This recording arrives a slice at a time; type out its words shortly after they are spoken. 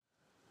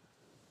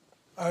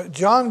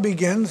John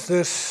begins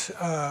this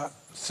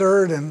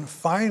third and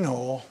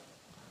final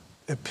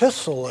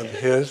epistle of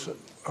his,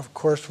 of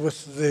course,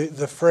 with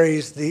the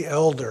phrase, the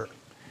elder.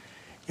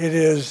 It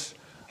is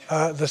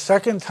the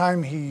second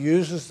time he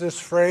uses this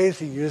phrase.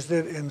 He used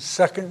it in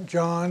 2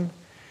 John.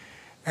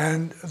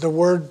 And the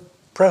word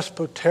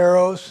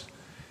presbyteros,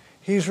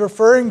 he's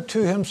referring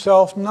to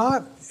himself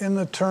not in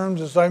the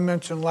terms, as I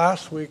mentioned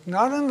last week,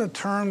 not in the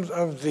terms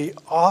of the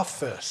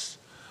office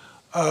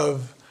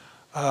of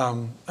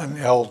an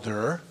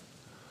elder,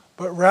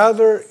 but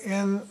rather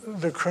in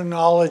the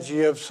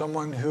chronology of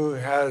someone who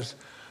has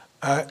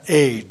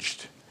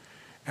aged,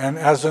 and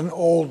as an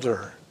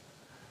older.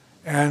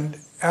 And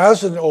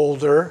as an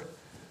older,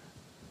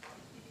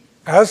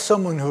 as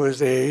someone who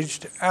has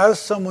aged, as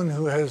someone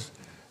who has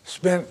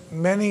spent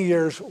many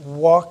years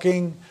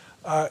walking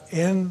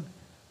in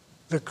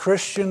the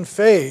Christian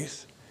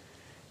faith,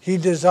 he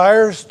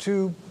desires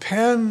to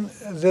pen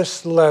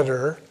this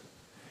letter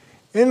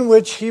in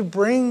which he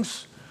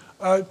brings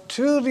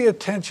to the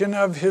attention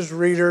of his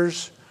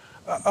readers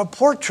a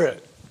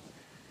portrait.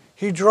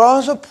 He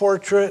draws a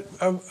portrait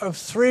of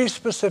three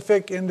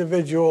specific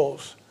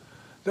individuals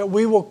that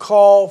we will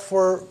call,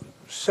 for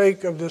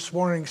sake of this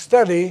morning's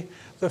study,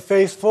 the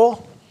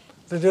faithful,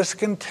 the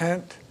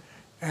discontent,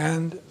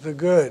 and the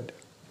good.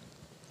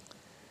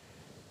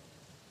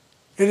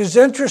 It is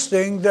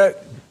interesting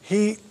that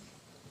he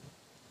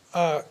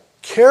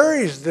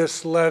carries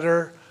this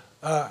letter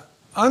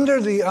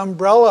under the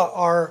umbrella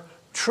are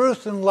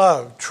truth and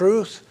love.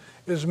 Truth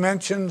is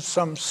mentioned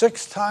some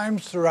 6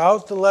 times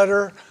throughout the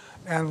letter,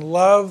 and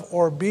love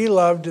or be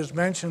loved is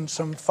mentioned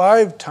some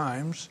 5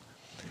 times.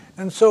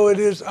 And so it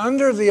is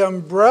under the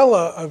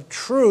umbrella of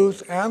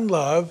truth and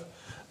love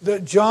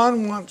that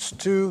John wants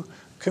to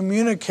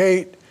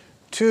communicate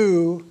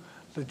to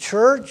the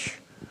church,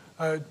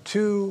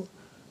 to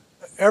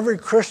every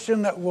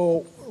Christian that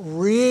will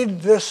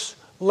read this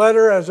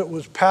letter as it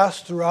was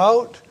passed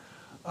throughout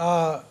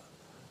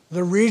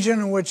the region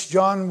in which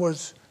John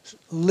was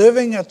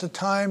living at the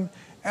time,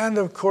 and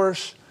of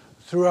course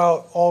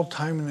throughout all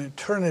time and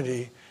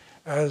eternity,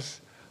 as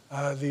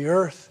the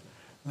earth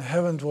and the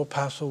heavens will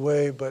pass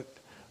away, but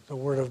the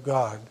Word of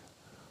God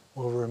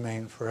will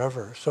remain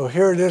forever. So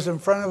here it is in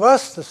front of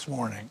us this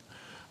morning.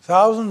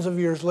 Thousands of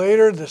years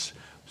later, this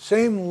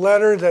same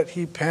letter that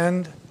he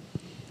penned,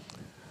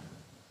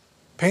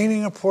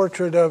 painting a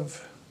portrait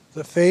of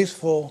the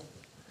faithful,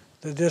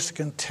 the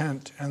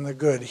discontent, and the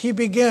good. He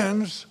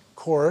begins, of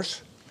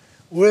course,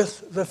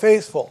 with the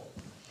faithful.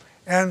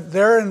 And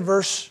there in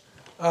verse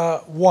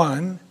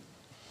 1,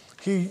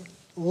 he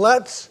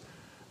lets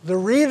the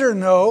reader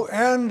know,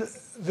 and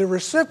the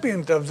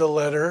recipient of the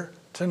letter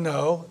to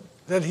know,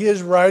 that he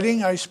is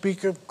writing, I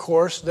speak of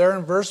course, there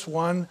in verse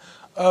 1,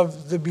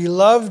 of the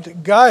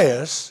beloved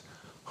Gaius,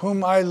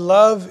 whom I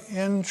love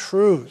in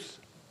truth.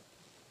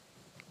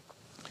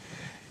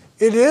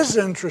 It is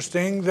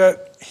interesting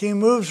that he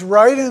moves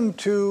right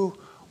into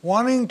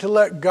wanting to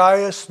let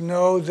Gaius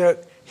know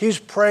that he's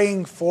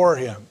praying for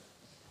him.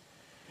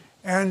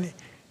 And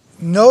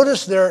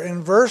notice there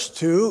in verse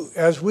 2,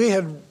 as we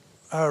had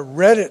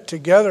read it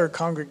together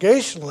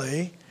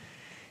congregationally,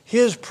 he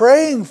is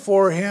praying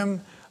for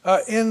him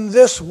in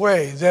this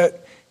way,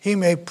 that he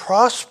may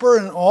prosper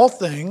in all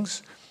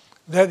things,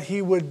 that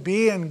he would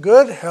be in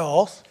good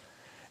health,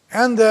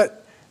 and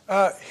that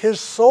his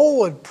soul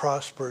would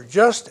prosper,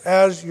 just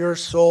as your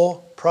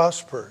soul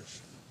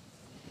prospers.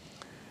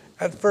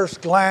 At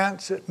first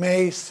glance, it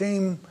may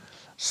seem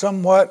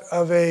somewhat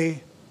of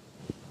a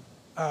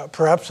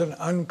perhaps an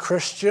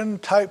unchristian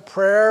type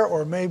prayer,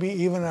 or maybe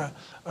even a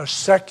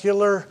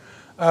secular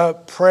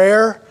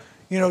prayer,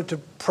 to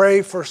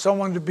pray for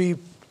someone to be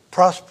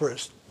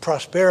prosperous,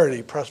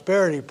 prosperity,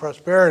 prosperity,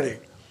 prosperity.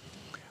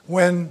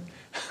 When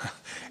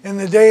in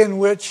the day in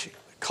which,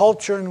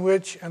 culture in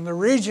which, and the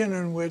region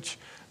in which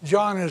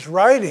John is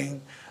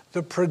writing,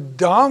 the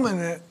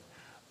predominant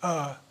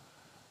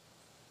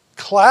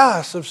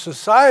class of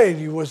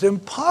society was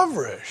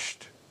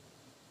impoverished.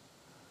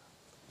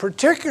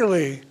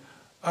 Particularly,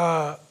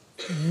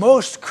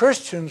 most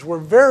Christians were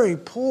very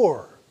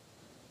poor.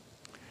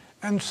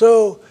 And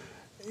so,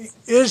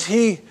 is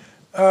he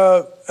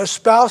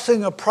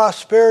espousing a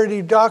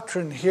prosperity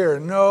doctrine here?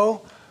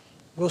 No.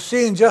 We'll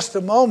see in just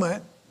a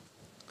moment.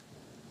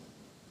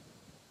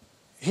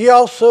 He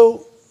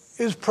also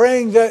is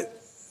praying that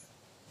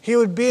he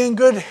would be in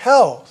good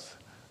health.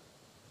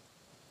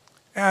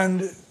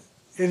 And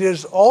it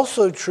is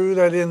also true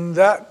that in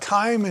that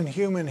time in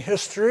human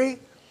history,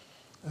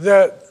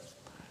 that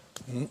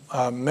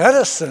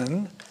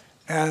medicine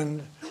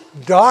and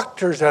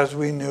doctors as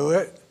we know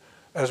it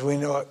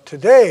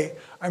today,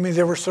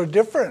 they were so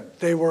different.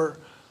 They were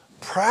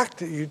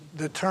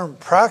the term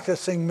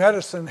practicing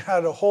medicine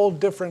had a whole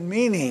different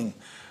meaning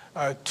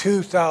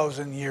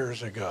 2,000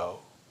 years ago.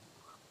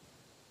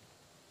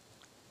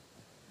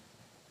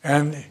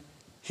 And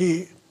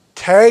he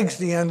tags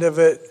the end of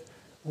it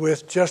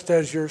with just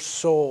as your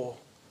soul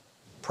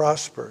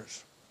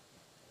prospers.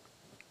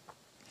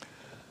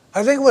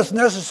 I think what's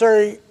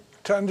necessary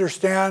to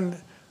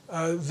understand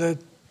the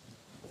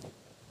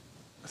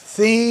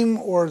theme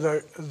or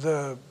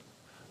the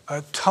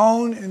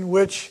tone in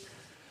which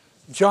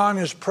John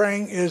is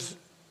praying is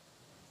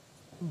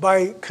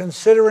by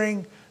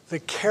considering the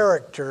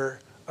character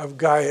of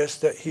Gaius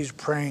that he's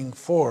praying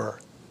for.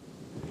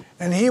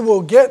 And he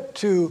will get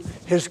to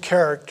his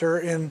character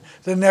in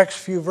the next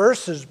few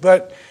verses,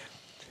 but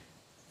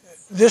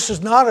this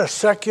is not a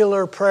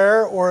secular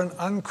prayer or an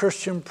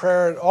unchristian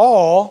prayer at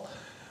all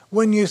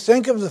when you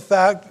think of the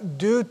fact,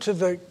 due to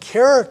the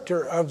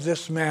character of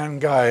this man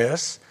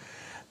Gaius,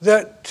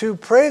 that to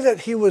pray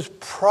that he was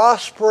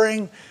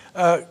prospering,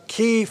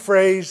 key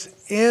phrase,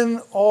 in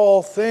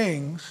all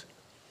things,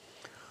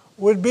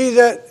 would be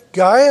that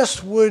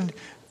Gaius would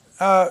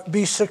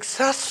be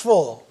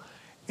successful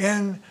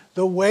in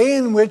the way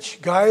in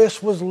which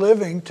Gaius was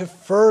living to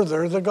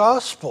further the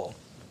gospel.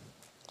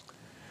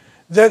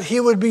 That he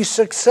would be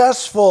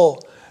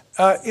successful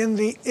in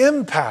the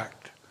impact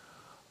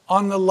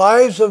on the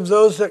lives of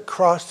those that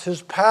crossed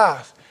his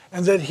path,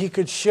 and that he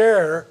could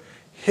share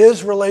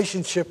his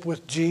relationship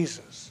with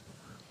Jesus.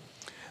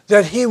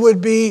 That he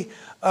would be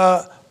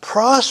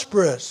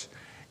prosperous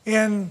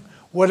in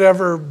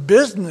whatever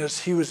business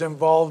he was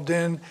involved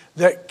in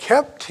that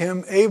kept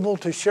him able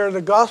to share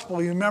the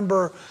gospel. You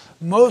remember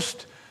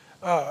most,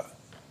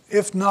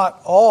 if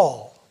not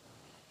all,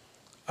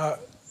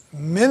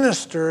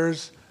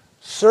 ministers,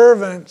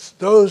 servants,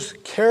 those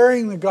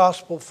carrying the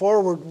gospel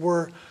forward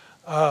were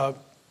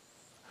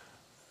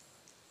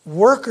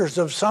workers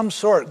of some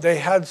sort. They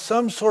had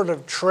some sort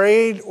of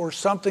trade or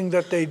something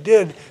that they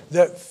did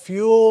that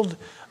fueled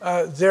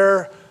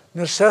their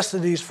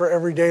necessities for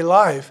everyday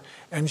life.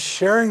 And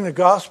sharing the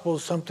gospel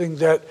is something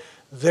that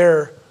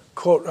their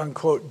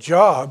quote-unquote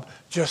job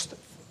just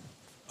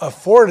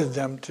afforded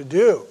them to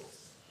do.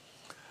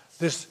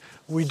 This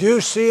we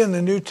do see in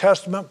the New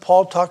Testament.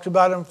 Paul talked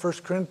about in 1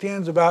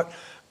 Corinthians about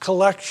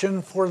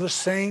collection for the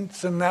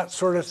saints and that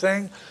sort of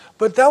thing.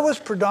 But that was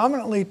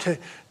predominantly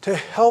to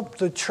help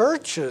the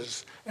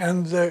churches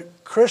and the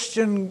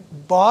Christian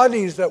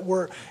bodies that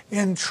were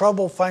in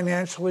trouble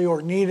financially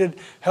or needed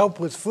help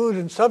with food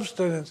and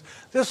subsistence.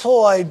 This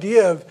whole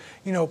idea of,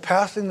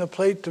 passing the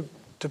plate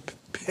to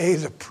pay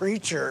the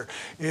preacher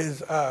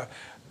is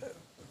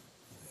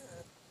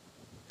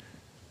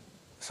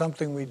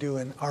something we do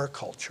in our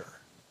culture.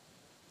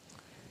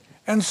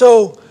 And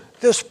so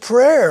this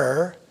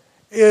prayer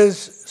is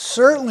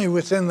certainly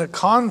within the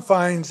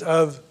confines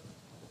of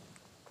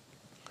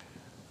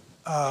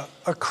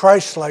a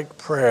Christ-like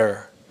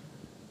prayer,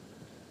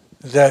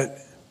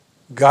 that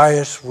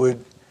Gaius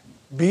would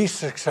be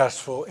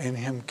successful in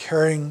him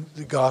carrying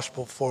the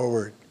gospel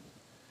forward,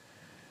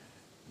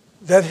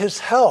 that his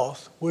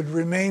health would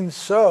remain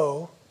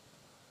so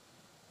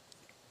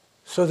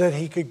that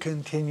he could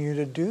continue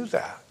to do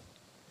that.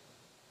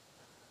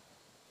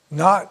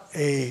 Not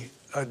a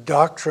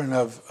doctrine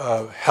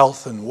of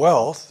health and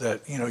wealth,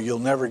 that you'll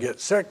never get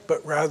sick,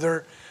 but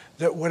rather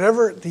that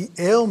whatever the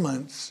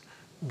ailments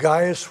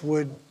Gaius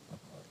would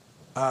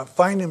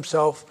find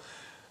himself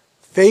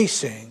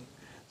facing,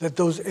 that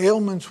those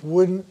ailments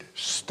wouldn't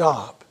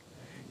stop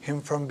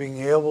him from being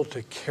able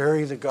to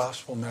carry the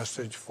gospel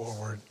message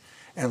forward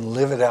and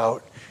live it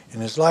out in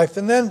his life.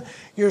 And then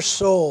your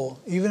soul,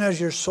 even as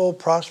your soul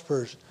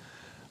prospers,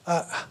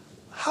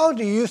 how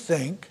do you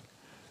think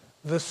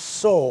the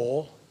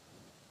soul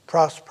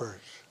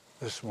prospers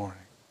this morning?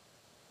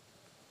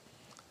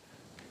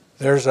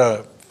 There's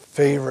a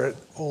favorite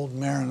old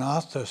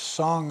Maranatha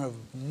song of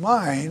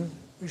mine.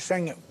 We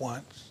sang it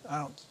once. I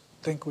don't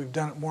think we've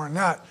done it more than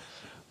that.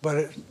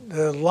 But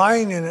the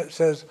line in it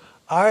says,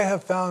 "I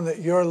have found that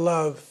your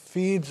love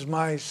feeds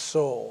my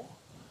soul.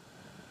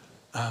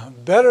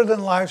 Better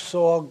than life,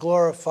 so I'll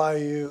glorify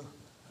you.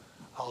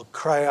 I'll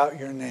cry out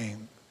your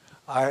name.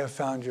 I have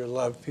found your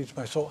love feeds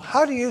my soul."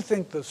 How do you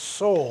think the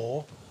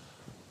soul,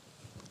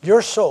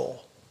 your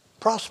soul,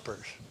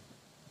 prospers?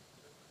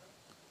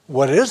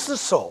 What is the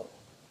soul?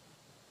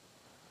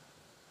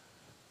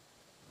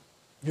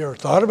 You ever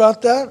thought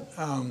about that?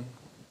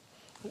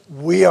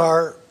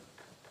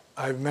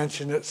 I've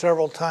mentioned it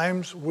several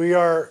times, we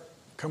are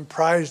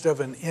comprised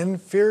of an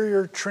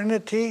inferior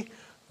trinity,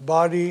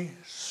 body,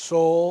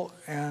 soul,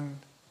 and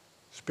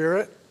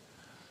spirit.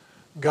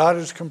 God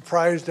is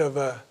comprised of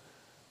a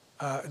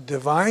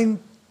divine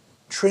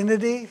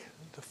trinity,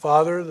 the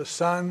Father, the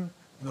Son,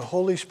 and the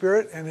Holy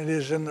Spirit, and it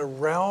is in the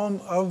realm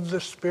of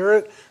the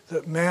Spirit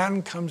that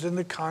man comes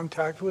into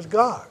contact with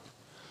God.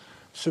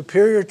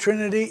 Superior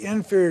trinity,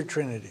 inferior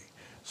trinity.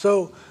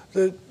 So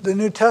the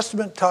New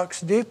Testament talks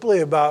deeply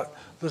about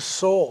the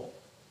soul.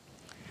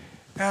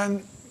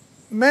 And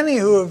many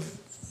who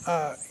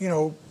have,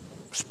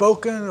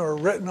 spoken or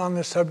written on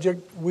this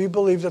subject, we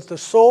believe that the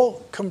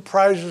soul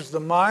comprises the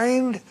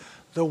mind,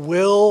 the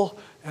will,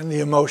 and the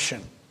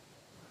emotion.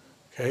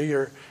 Okay,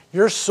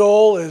 your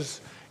soul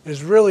is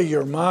really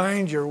your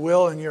mind, your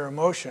will, and your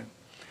emotion.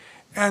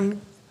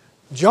 And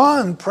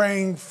John,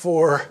 praying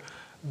for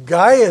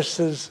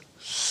Gaius's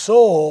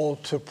soul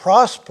to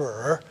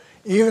prosper,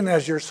 even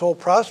as your soul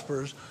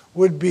prospers,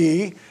 would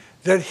be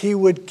that he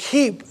would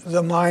keep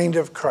the mind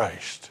of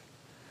Christ.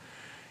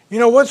 You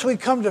know, once we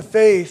come to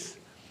faith,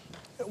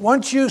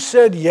 once you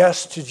said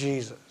yes to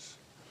Jesus,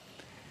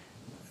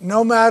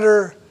 no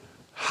matter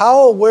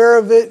how aware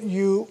of it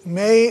you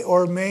may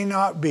or may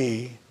not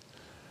be,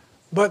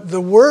 but the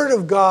Word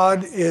of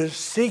God is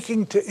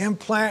seeking to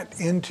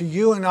implant into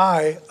you and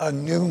I a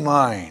new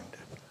mind.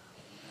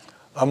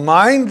 A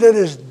mind that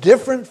is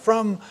different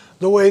from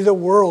the way the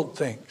world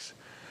thinks.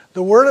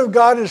 The Word of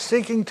God is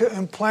seeking to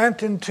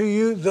implant into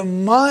you the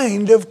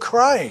mind of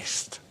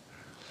Christ,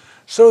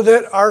 so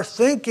that our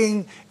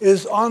thinking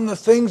is on the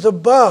things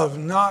above,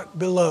 not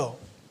below.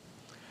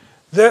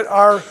 That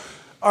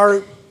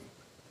our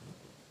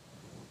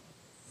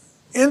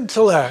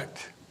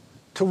intellect,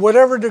 to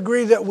whatever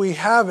degree that we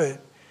have it,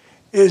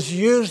 is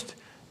used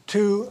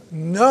to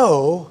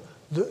know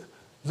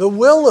the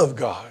will of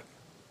God.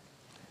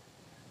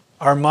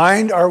 Our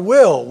mind, our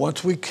will.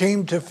 Once we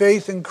came to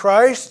faith in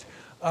Christ,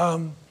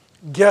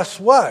 guess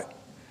what?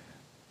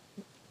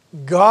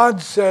 God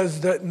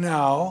says that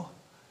now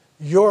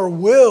your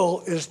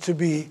will is to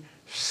be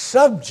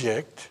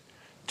subject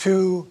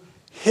to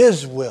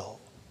His will.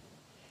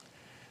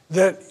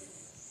 That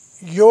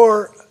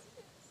your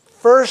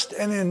first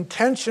and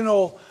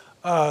intentional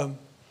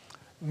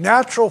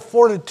natural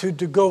fortitude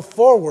to go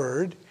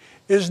forward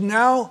is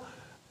now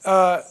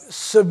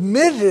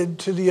submitted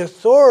to the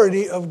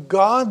authority of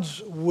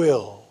God's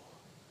will.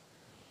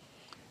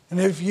 And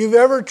if you've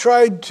ever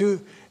tried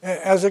to,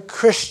 as a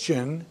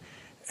Christian,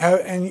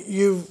 and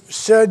you've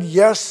said,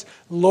 yes,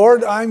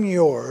 Lord, I'm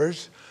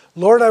yours.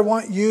 Lord, I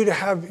want you to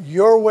have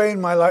your way in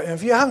my life. And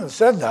if you haven't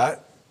said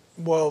that,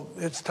 well,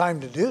 it's time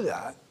to do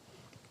that.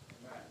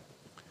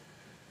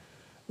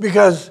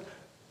 Because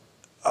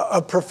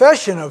a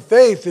profession of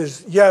faith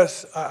is,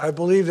 yes, I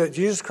believe that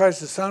Jesus Christ,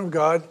 the Son of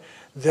God,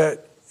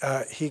 that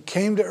He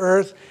came to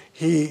earth,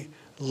 He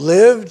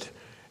lived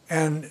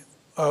and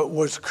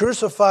was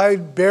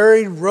crucified,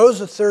 buried, rose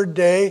the third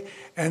day,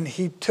 and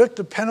He took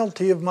the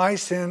penalty of my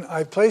sin.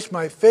 I placed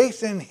my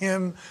faith in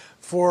Him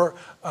for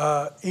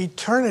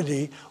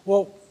eternity.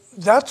 Well,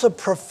 that's a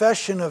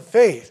profession of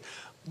faith.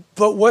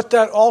 But what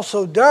that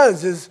also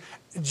does is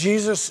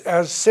Jesus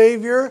as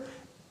Savior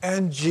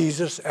and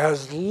Jesus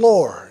as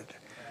Lord.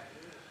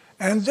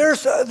 And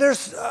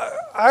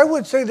I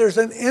would say there's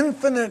an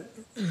infinite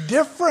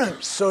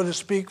difference, so to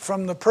speak,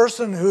 from the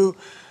person who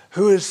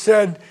has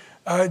said,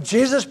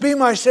 Jesus be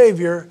my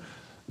Savior,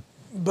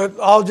 but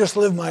I'll just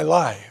live my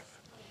life.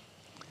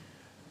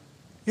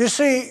 You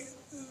see,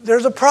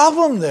 there's a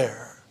problem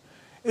there,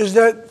 is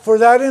that for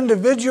that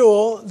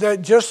individual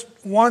that just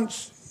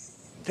wants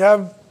to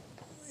have,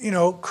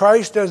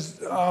 Christ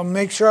as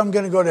make sure I'm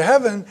going to go to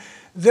heaven,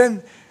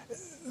 then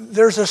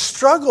there's a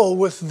struggle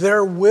with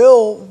their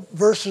will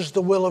versus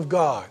the will of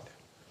God.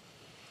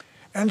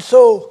 And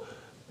so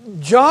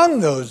John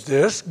knows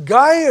this,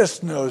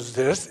 Gaius knows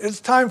this. It's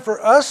time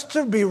for us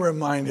to be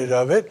reminded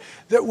of it,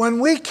 that when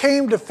we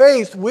came to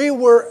faith, we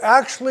were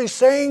actually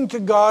saying to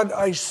God,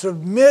 I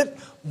submit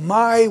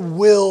my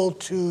will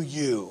to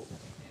you.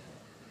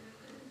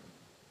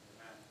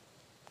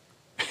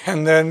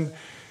 And then,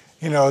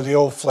 the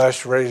old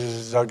flesh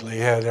raises its ugly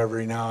head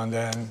every now and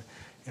then.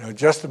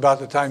 Just about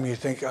the time you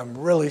think I'm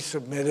really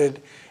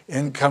submitted,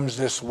 in comes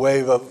this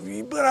wave of,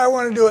 but I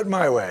want to do it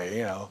my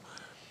way,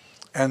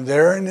 And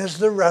therein is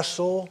the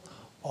wrestle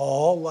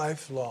all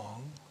life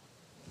long.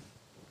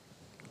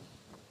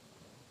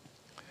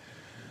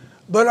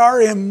 But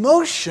our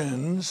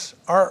emotions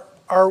are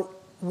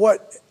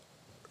what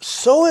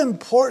so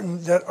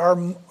important, that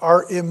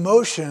our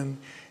emotion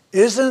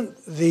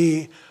isn't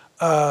the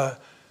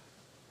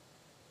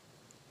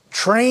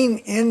train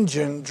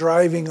engine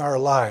driving our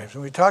lives.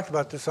 And we talked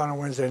about this on a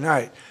Wednesday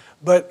night.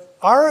 But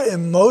our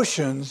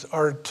emotions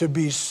are to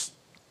be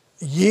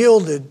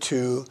yielded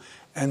to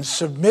and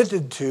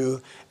submitted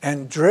to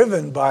and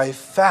driven by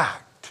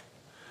fact,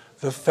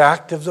 the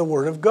fact of the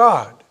Word of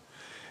God.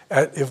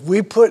 If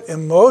we put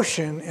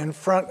emotion in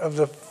front of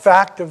the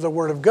fact of the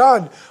Word of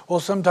God, well,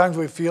 sometimes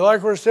we feel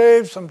like we're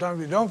saved, sometimes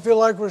we don't feel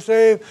like we're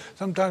saved,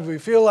 sometimes we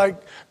feel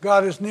like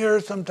God is near,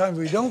 sometimes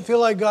we don't feel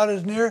like God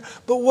is near.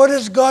 But what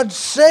does God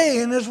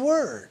say in His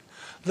Word?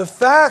 The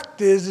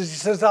fact is He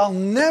says, I'll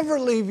never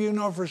leave you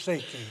nor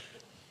forsake you.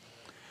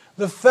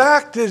 The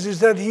fact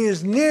is that He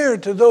is near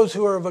to those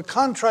who are of a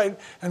contrite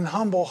and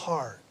humble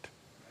heart.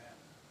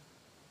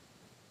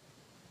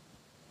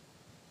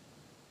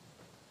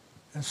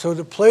 And so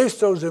to place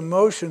those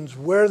emotions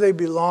where they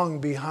belong,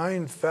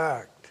 behind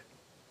fact.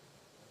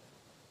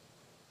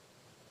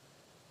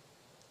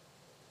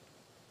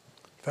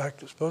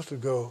 Fact is supposed to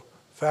go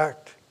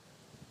fact,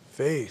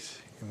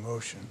 faith,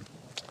 emotion.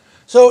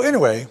 So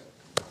anyway,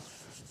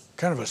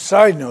 kind of a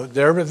side note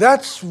there, but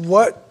that's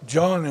what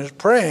John is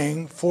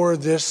praying for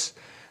this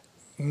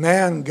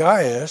man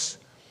Gaius,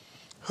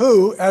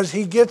 who, as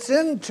he gets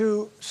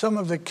into some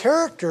of the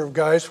character of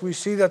Gaius, we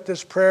see that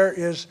this prayer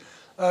is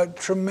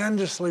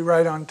tremendously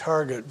right on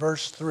target.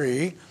 Verse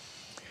 3,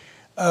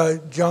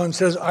 John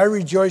says, I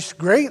rejoiced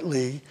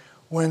greatly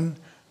when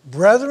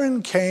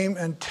brethren came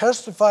and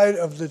testified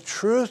of the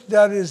truth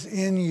that is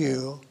in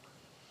you,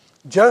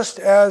 just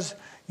as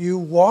you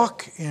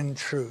walk in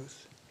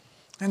truth.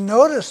 And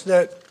notice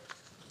that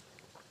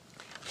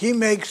he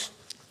makes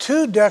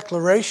two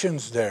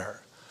declarations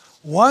there.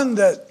 One,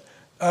 that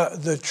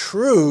the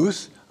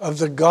truth of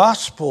the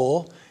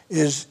gospel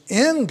is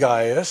in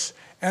Gaius,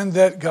 and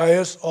that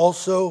Gaius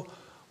also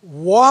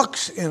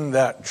walks in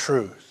that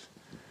truth.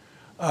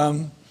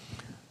 What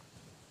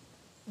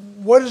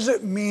does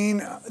it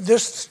mean?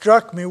 This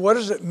struck me. What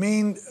does it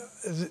mean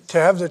to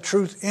have the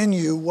truth in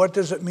you? What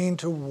does it mean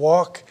to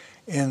walk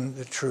in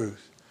the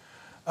truth?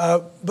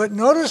 But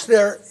notice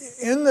there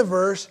in the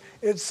verse,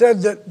 it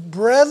said that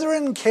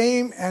brethren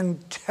came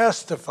and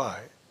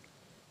testified.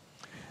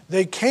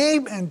 They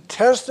came and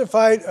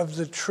testified of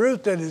the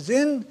truth that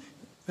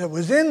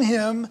was in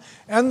him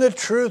and the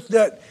truth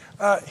that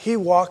he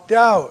walked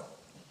out.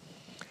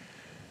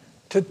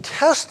 To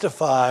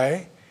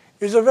testify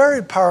is a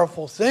very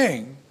powerful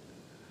thing.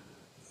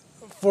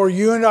 For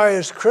you and I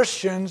as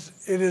Christians,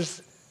 it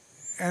is,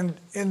 and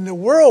in the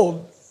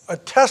world, a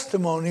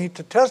testimony,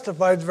 to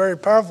testify is a very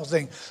powerful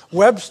thing.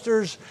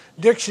 Webster's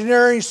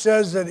dictionary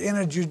says that in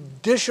a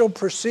judicial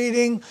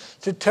proceeding,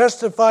 to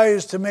testify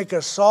is to make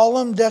a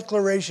solemn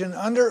declaration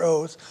under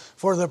oath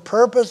for the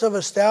purpose of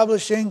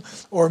establishing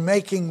or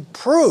making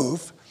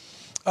proof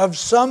of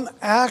some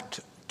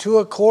act to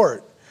a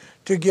court,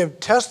 to give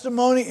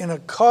testimony in a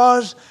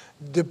cause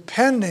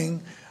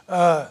depending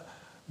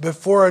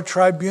before a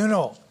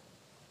tribunal.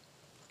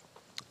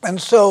 And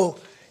so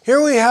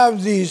here we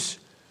have these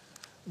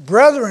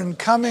brethren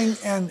coming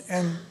and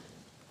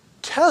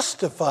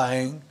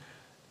testifying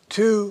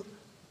to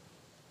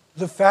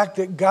the fact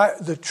that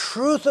the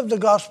truth of the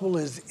gospel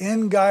is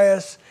in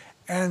Gaius,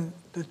 and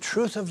the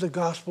truth of the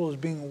gospel is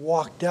being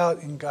walked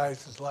out in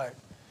Gaius' life.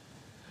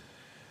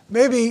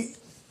 Maybe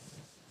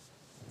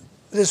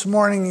this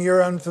morning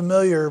you're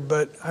unfamiliar,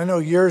 but I know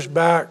years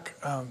back,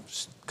 a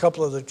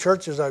couple of the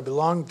churches I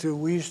belonged to,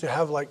 we used to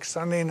have like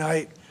Sunday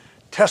night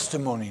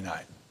testimony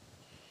night.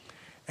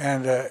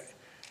 And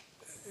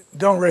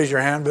don't raise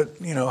your hand, but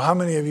how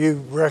many of you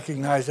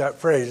recognize that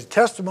phrase,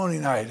 testimony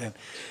night? And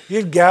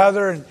you'd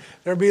gather, and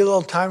there'd be a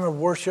little time of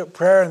worship,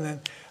 prayer, and then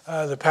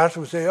the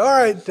pastor would say, all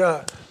right,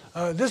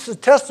 this is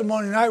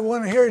testimony night. We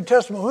want to hear your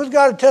testimony. Who's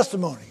got a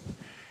testimony?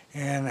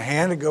 And a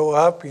hand would go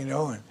up,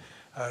 and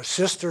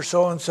sister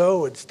so-and-so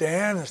would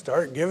stand and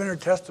start giving her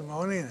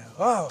testimony. And,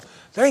 oh,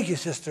 thank you,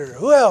 sister.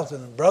 Who else?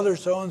 And brother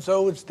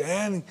so-and-so would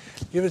stand and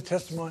give his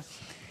testimony.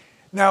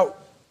 Now,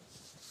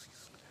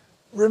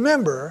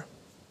 remember,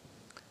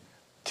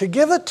 to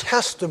give a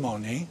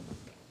testimony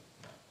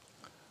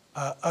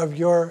of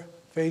your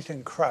faith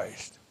in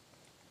Christ,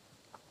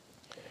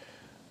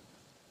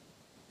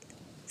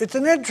 it's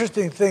an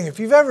interesting thing. If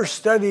you've ever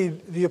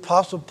studied the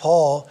Apostle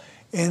Paul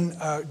in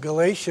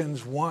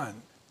Galatians 1,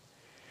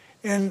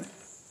 in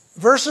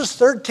verses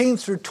 13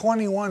 through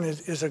 21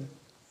 is a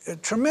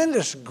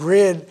tremendous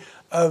grid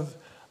of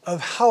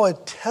how a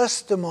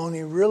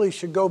testimony really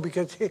should go,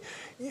 because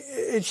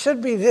it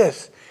should be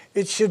this.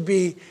 It should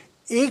be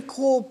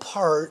equal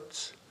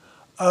parts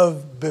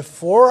of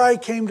before I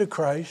came to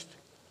Christ,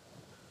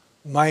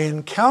 my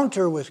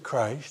encounter with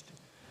Christ,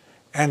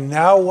 and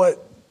now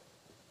what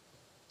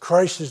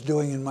Christ is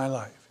doing in my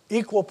life.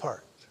 Equal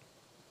parts.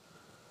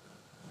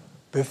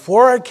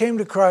 Before I came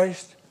to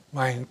Christ,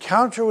 my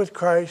encounter with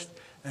Christ,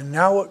 and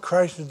now what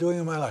Christ is doing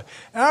in my life.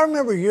 And I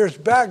remember years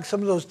back,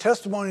 some of those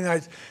testimony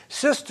nights,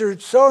 Sister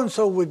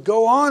so-and-so would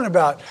go on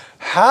about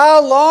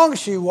how long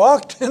she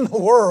walked in the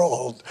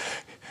world.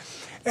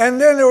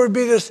 And then there would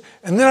be this,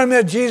 and then I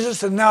met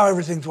Jesus, and now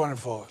everything's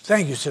wonderful.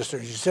 Thank you, sister.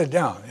 You sit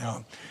down,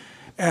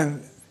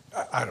 And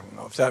I don't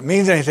know if that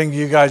means anything to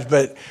you guys,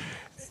 but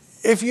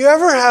if you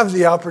ever have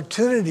the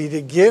opportunity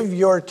to give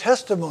your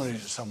testimony to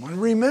someone,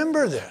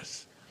 remember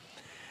this,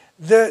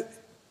 that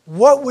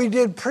what we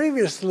did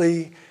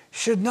previously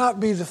should not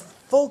be the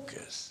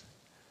focus.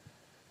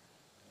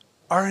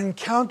 Our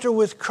encounter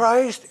with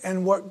Christ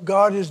and what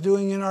God is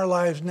doing in our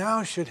lives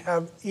now should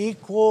have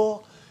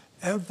equal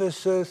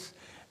emphasis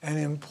and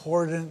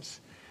importance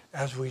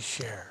as we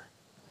share.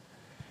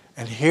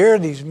 And here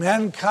these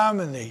men come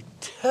and they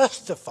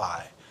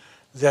testify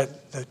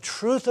that the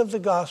truth of the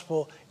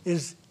gospel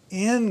is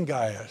in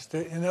Gaius.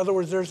 In other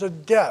words, there's a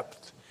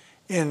depth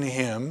in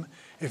him.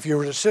 If you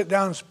were to sit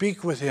down and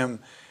speak with him,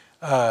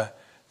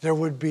 there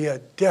would be a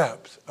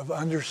depth of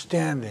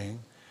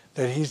understanding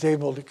that he's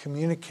able to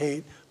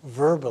communicate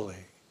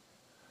verbally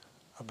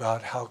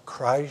about how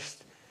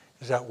Christ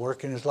is at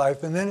work in his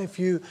life. And then if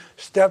you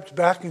stepped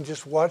back and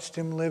just watched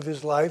him live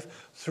his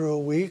life through a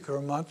week or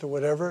a month or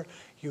whatever,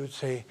 you would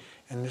say,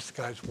 and this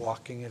guy's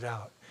walking it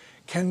out.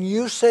 Can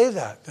you say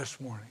that this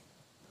morning?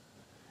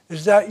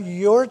 Is that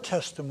your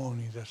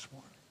testimony this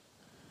morning?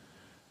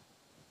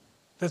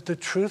 That the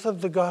truth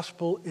of the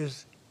gospel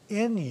is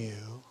in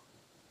you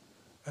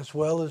as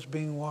well as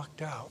being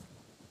walked out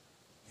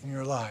in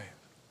your life.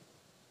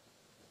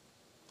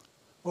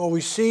 Well, we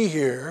see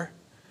here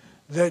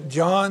that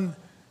John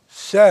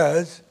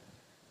says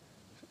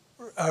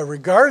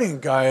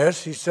regarding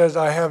Gaius, he says,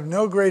 I have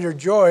no greater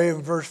joy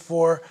in verse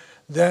 4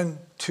 than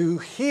to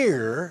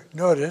hear,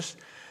 notice,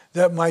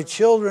 that my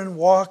children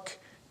walk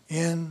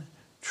in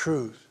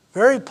truth.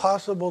 Very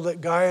possible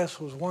that Gaius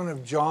was one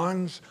of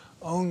John's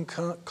own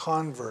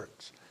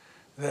converts,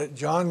 that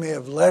John may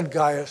have led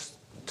Gaius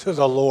to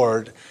the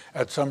Lord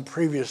at some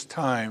previous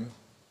time.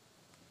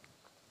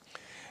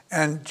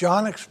 And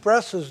John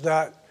expresses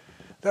that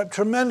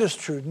tremendous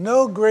truth.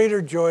 No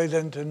greater joy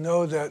than to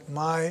know that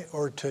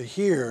to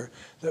hear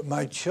that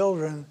my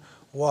children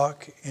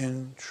walk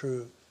in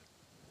truth.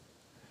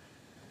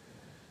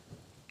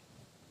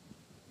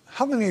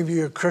 How many of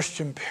you are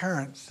Christian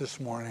parents this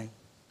morning?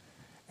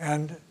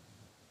 And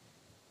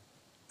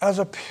as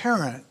a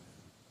parent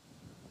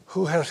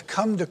who has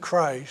come to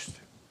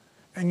Christ,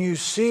 and you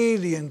see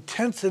the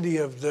intensity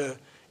of the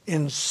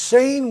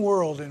insane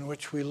world in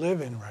which we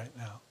live in right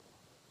now,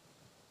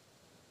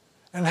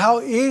 and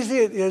how easy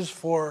it is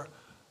for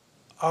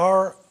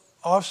our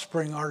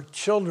offspring, our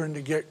children,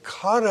 to get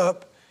caught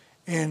up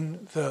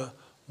in the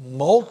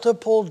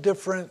multiple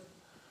different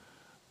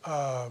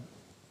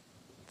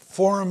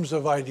forms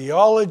of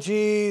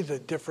ideology, the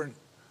different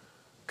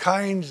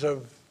kinds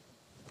of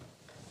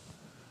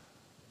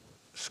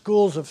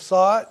schools of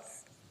thought.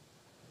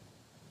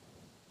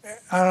 And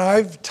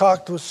I've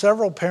talked with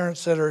several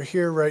parents that are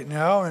here right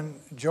now and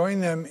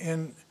joined them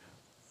in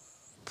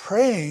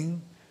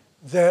praying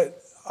that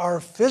our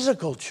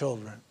physical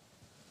children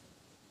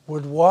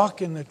would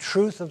walk in the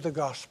truth of the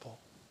gospel.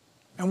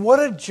 And what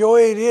a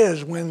joy it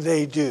is when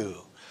they do.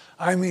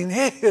 I mean,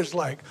 it is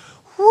like,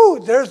 whoo,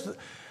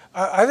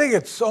 I think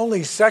it's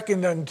only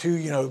second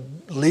unto,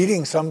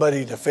 leading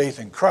somebody to faith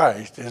in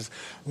Christ is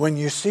when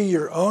you see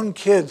your own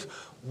kids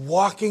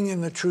walking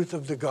in the truth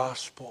of the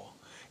gospel,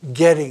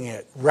 getting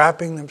it,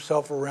 wrapping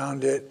themselves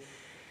around it,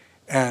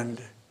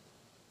 and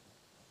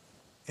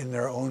in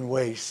their own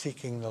way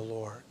seeking the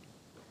Lord.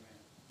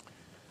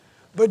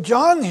 But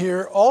John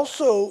here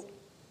also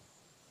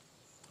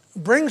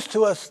brings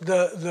to us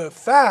the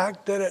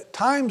fact that at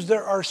times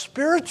there are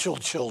spiritual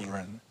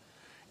children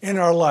in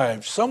our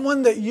lives.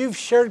 Someone that you've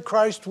shared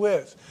Christ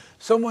with.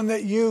 Someone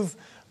that you've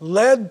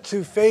led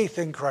to faith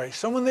in Christ.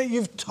 Someone that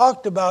you've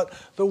talked about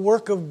the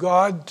work of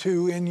God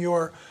to in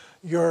your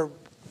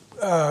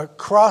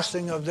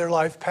crossing of their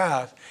life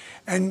path.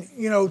 And,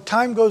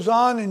 time goes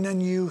on and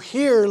then you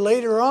hear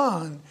later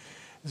on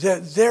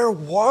that they're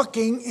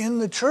walking in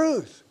the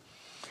truth.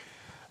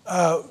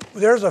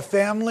 There's a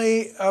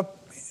family up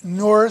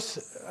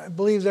north, I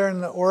believe they're in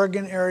the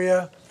Oregon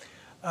area,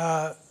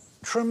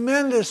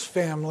 tremendous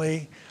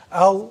family.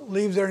 I'll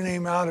leave their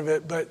name out of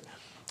it, but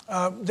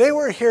they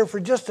were here for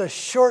just a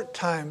short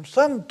time,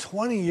 some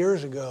 20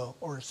 years ago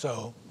or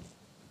so.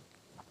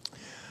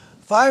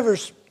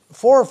 4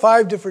 or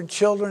 5 different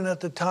children at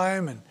the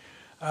time, and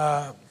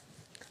I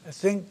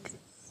think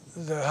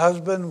the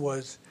husband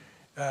was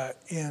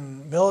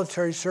in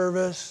military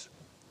service,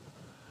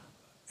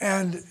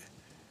 and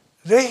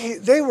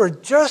they were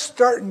just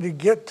starting to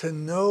get to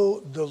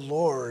know the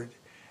Lord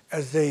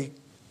as they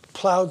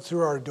plowed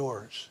through our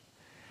doors.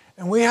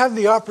 And we had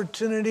the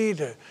opportunity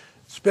to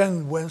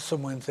spend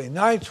some Wednesday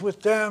nights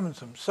with them and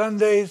some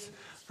Sundays.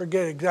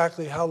 Forget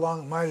exactly how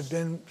long it might have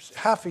been,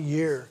 half a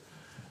year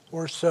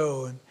or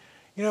so. And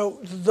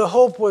the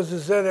hope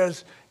is that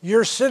as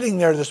you're sitting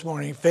there this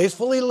morning,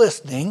 faithfully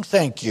listening,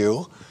 thank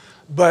you,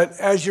 but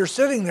as you're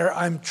sitting there,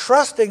 I'm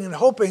trusting and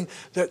hoping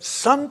that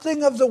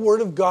something of the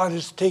Word of God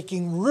is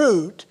taking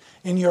root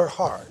in your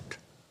heart.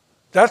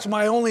 That's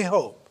my only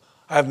hope.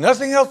 I have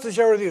nothing else to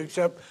share with you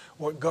except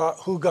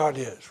who God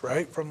is,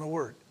 right, from the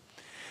Word.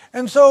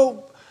 And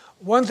so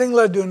one thing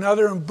led to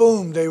another, and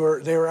boom, they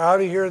were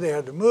out of here. They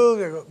had to move.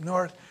 They go up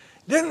north.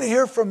 Didn't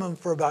hear from them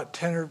for about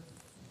 10 or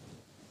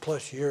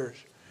plus years.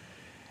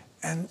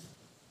 And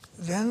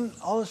then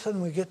all of a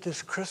sudden we get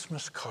this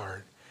Christmas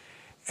card,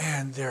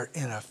 and they're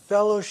in a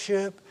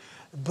fellowship.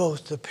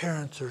 Both the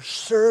parents are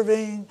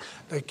serving.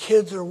 The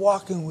kids are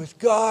walking with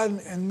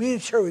God. And me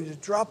and Sherry, we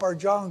just drop our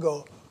jaw and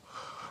go,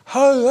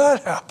 how did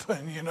that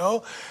happen,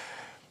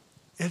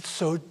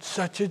 It's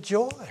such a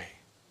joy.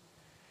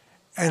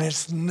 And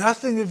it's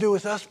nothing to do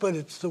with us, but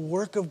it's the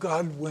work of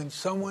God when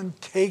someone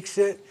takes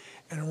it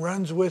and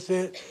runs with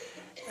it.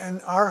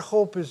 And our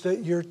hope is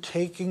that you're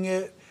taking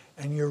it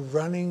and you're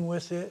running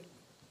with it.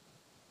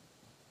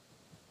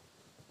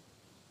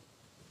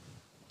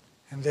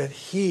 And that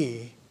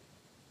He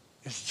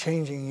is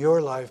changing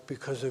your life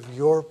because of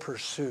your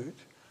pursuit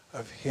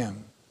of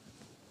Him.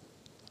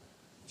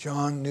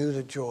 John knew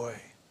the joy.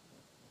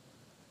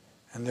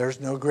 And there's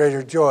no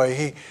greater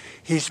joy.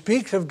 He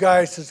speaks of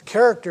Gaius'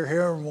 character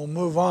here, and we'll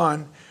move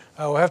on.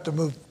 We'll have to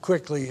move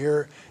quickly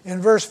here. In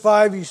verse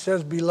 5, he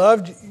says,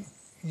 Beloved,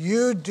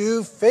 you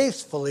do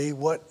faithfully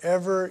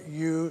whatever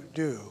you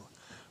do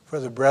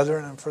for the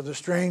brethren and for the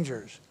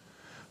strangers,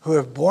 who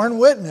have borne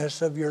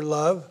witness of your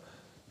love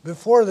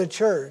before the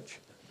church.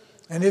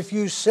 And if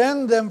you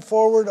send them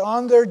forward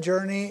on their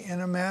journey in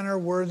a manner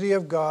worthy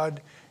of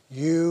God,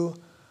 you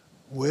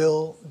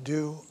will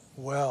do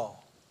well.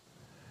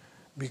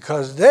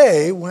 Because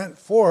they went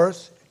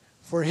forth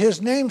for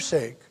His name's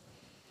sake,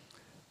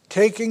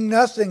 taking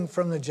nothing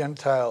from the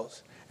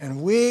Gentiles,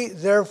 And we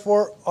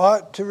therefore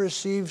ought to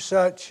receive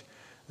such,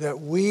 that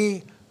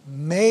we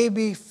may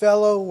be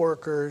fellow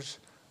workers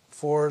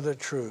for the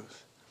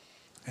truth.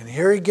 And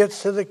here he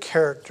gets to the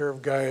character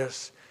of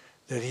Gaius,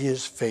 that he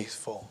is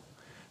faithful.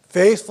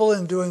 Faithful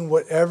in doing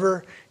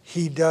whatever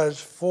he does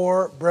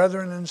for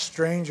brethren and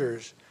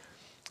strangers.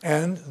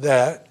 And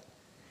that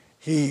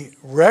he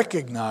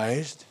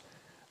recognized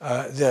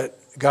that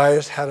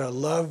Gaius had a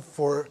love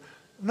for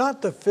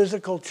not the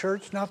physical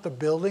church, not the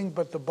building,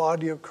 but the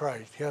body of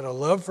Christ. He had a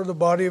love for the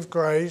body of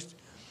Christ,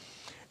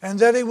 and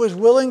that he was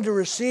willing to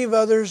receive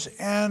others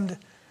and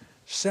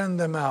send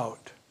them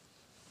out.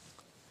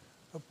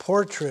 A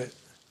portrait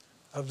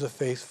of the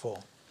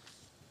faithful.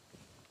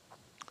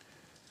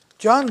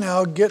 John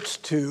now gets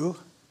to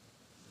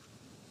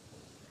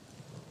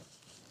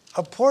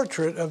a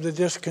portrait of the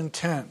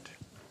discontent.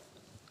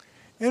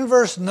 In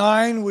verse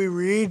 9 we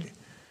read,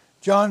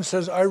 John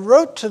says, I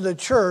wrote to the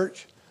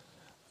church,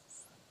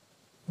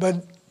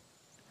 but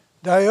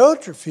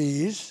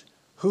Diotrephes,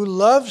 who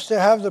loves to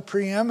have the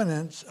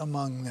preeminence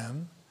among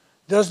them,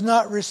 does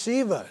not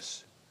receive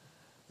us.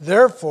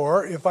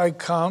 Therefore, if I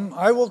come,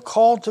 I will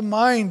call to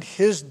mind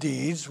his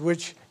deeds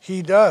which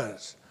he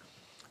does,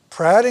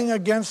 prating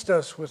against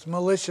us with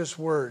malicious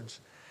words.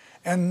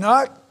 And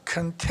not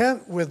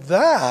content with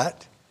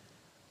that,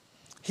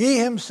 he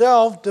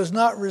himself does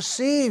not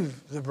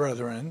receive the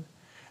brethren,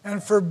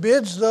 and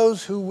forbids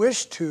those who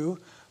wish to,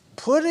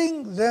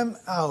 putting them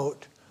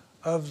out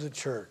of the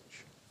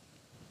church.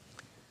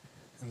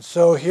 And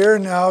so here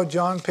now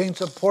John paints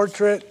a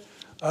portrait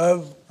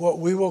of what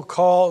we will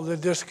call the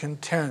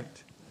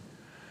discontent.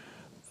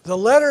 The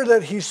letter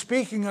that he's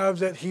speaking of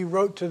that he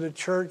wrote to the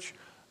church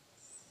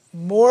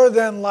more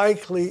than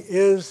likely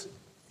is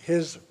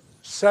his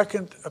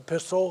second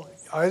epistle,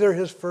 either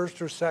his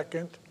first or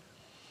second.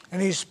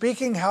 And he's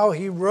speaking how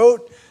he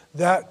wrote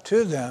that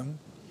to them.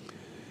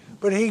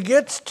 But he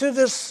gets to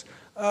this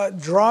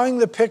drawing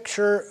the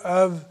picture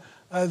of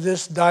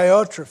this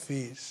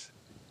Diotrephes.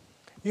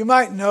 You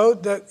might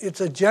note that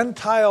it's a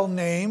Gentile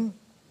name.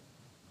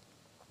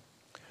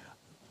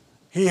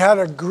 He had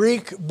a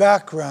Greek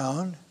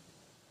background.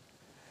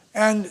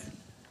 And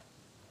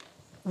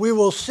we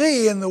will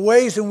see in the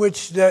ways in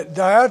which that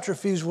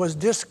Diotrephes was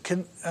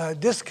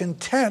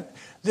discontent,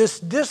 this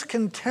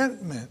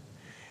discontentment,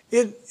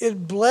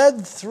 it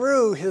bled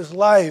through his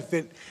life.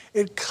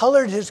 It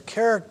colored his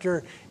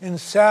character in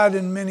sad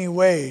and many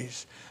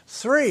ways.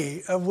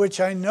 3 of which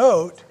I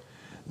note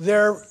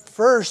there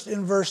first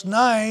in verse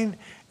 9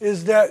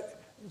 is that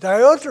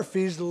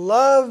Diotrephes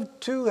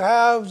loved to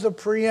have the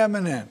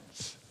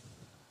preeminence.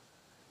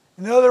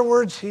 In other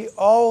words, he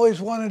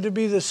always wanted to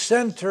be the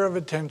center of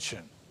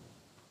attention.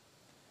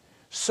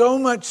 So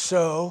much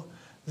so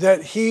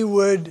that he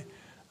would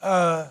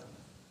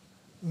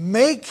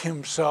make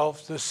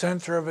himself the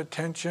center of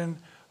attention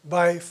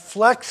by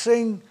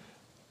flexing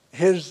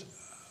his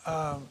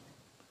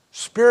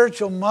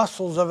spiritual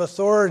muscles of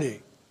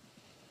authority.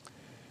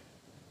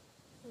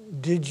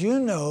 Did you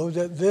know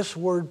that this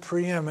word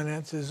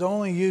preeminence is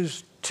only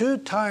used 2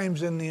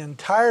 times in the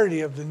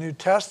entirety of the New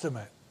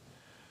Testament?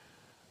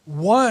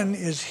 One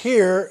is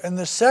here, and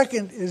the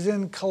second is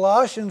in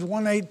Colossians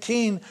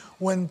 1:18,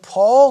 when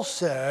Paul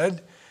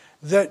said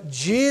that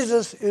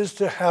Jesus is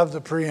to have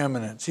the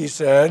preeminence. He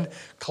said,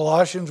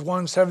 Colossians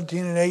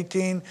 1:17 and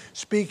 18,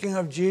 speaking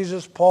of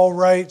Jesus, Paul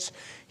writes,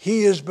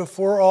 He is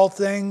before all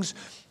things,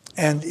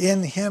 and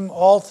in him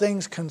all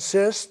things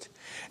consist.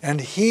 And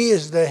he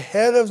is the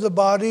head of the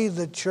body,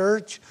 the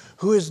church,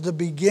 who is the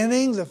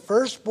beginning, the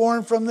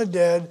firstborn from the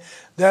dead,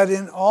 that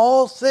in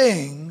all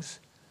things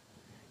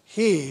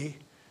he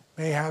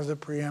may have the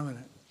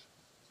preeminence.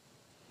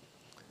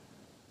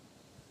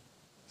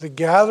 The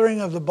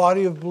gathering of the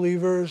body of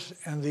believers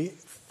and the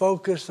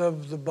focus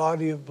of the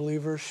body of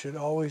believers should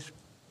always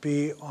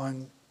be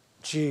on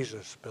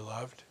Jesus,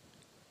 beloved.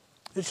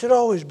 It should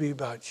always be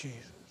about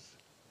Jesus.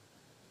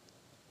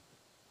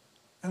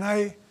 And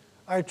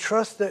I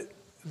trust that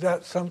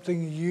that's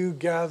something you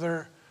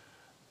gather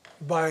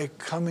by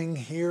coming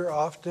here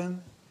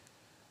often,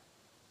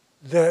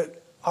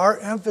 that our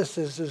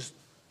emphasis is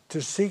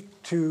to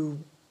seek to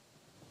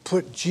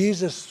put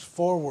Jesus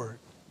forward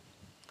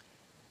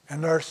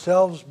and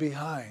ourselves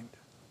behind.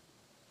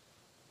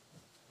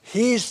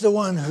 He's the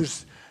one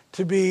who's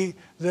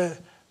to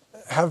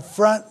have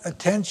front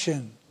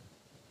attention.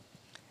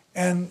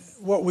 And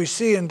what we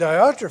see in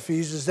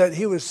Diotrephes is that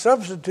he was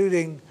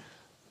substituting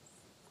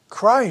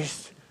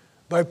Christ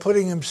by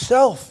putting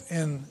himself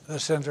in the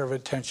center of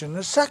attention.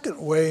 The second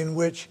way in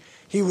which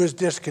he was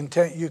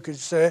discontent, you could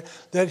say,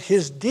 that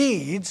his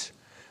deeds,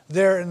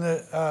 there in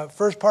the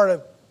first part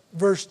of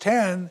verse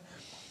 10,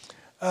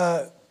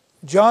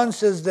 John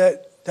says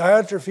that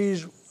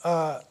Diotrephes,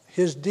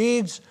 his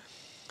deeds,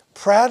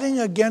 prating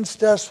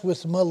against us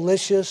with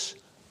malicious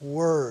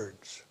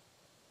words.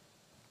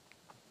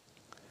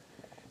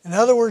 In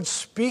other words,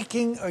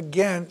 speaking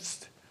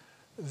against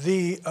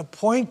the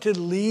appointed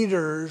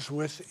leaders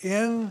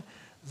within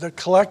the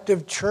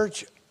collective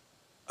church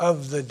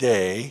of the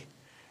day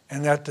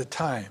and at the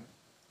time.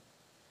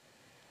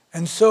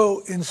 And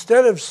so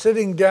instead of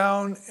sitting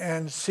down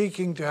and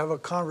seeking to have a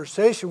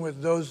conversation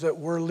with those that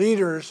were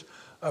leaders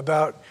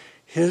about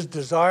his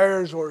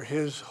desires or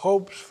his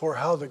hopes for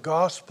how the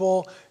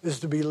gospel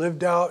is to be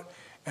lived out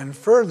and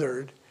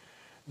furthered,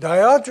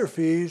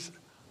 Diotrephes,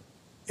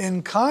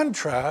 in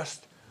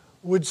contrast,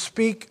 would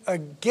speak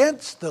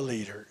against the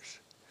leaders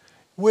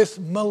with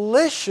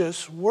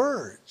malicious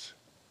words.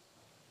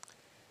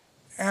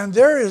 And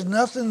there is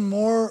nothing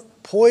more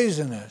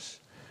poisonous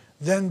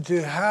than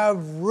to have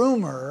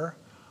rumor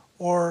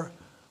or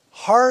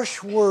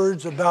harsh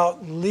words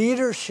about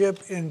leadership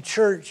in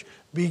church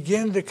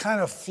begin to kind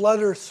of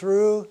flutter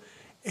through.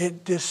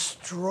 It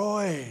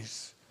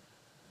destroys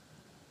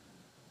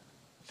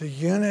the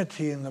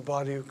unity in the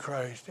body of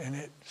Christ, and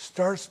it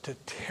starts to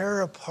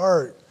tear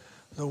apart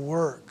the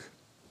work.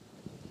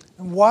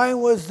 And why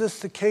was this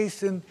the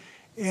case in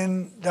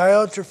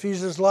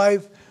Diotrephes'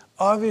 life?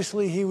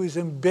 Obviously, he was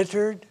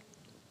embittered.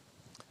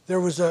 There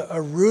was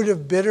a root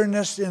of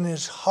bitterness in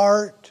his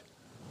heart.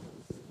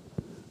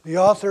 The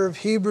author of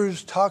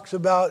Hebrews talks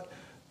about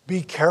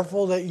be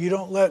careful that you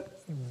don't let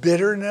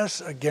bitterness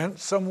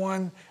against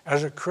someone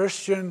as a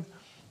Christian,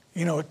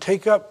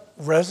 take up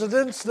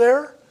residence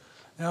there.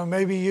 Now,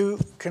 maybe you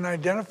can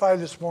identify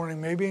this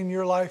morning, maybe in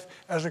your life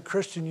as a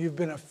Christian you've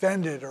been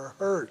offended or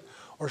hurt,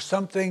 or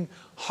something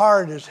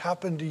hard has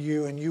happened to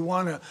you and you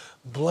want to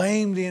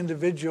blame the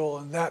individual,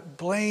 and that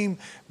blame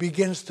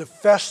begins to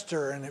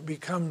fester and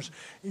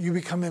you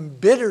become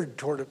embittered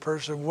toward a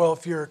person. Well,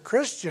 if you're a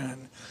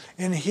Christian,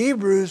 in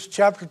Hebrews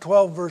chapter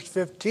 12, verse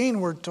 15,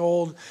 we're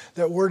told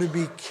that we're to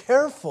be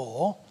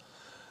careful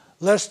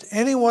lest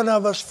any one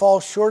of us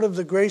fall short of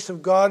the grace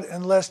of God,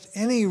 and lest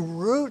any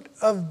root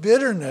of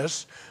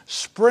bitterness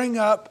spring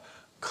up,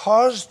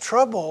 cause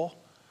trouble,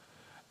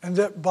 and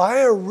that by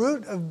a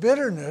root of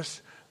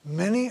bitterness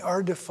many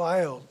are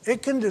defiled.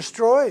 It can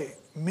destroy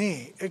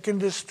me. It can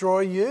destroy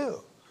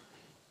you.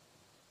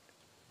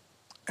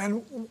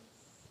 And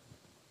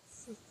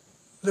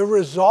the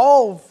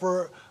resolve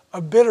for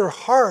a bitter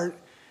heart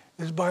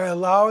is by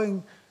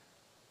allowing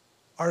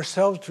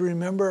ourselves to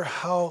remember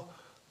how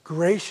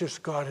gracious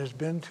God has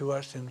been to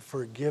us in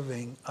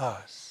forgiving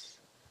us,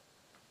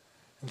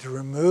 and to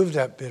remove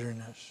that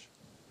bitterness.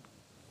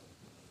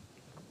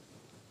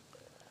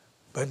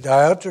 But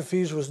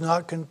Diotrephes was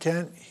not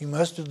content. He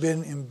must have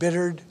been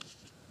embittered.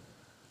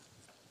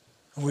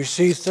 And we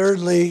see,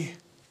 thirdly,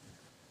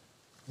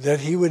 that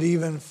he would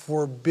even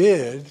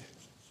forbid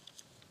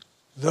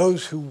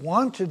those who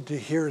wanted to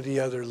hear the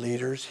other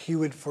leaders, he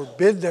would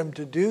forbid them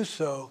to do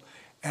so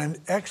and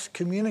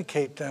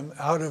excommunicate them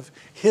out of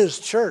his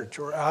church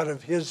or out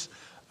of his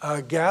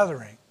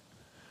gathering.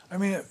 I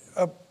mean,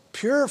 a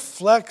pure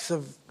flex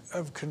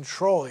of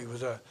control. He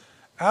was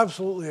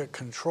absolutely a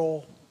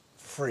control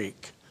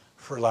freak,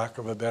 for lack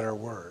of a better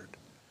word.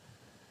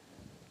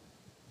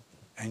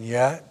 And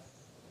yet,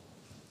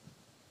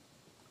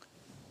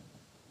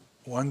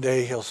 one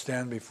day he'll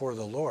stand before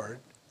the Lord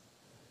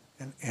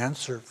and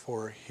answer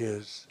for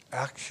his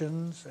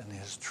actions and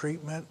his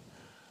treatment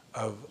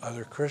of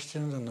other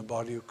Christians in the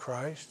body of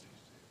Christ.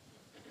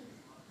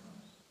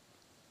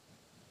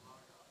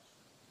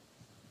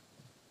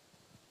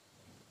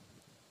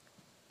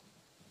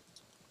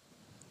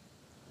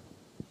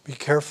 Be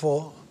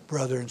careful,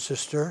 brother and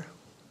sister,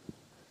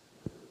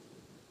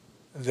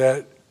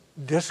 that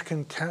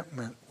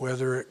discontentment,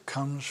 whether it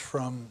comes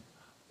from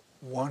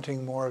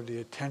wanting more of the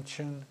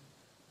attention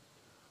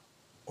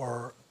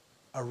or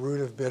a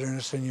root of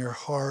bitterness in your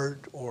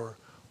heart or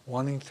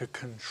wanting to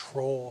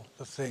control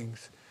the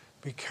things,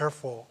 be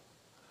careful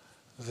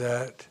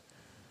that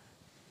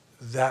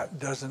that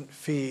doesn't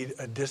feed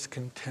a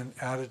discontent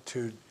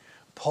attitude.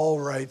 Paul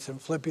writes in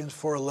Philippians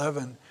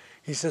 4:11,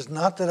 he says,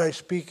 not that I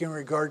speak in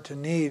regard to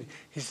need,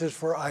 he says,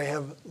 for I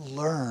have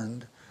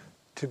learned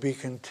to be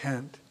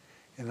content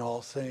in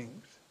all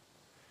things.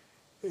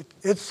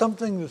 It's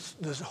something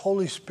the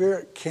Holy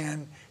Spirit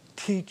can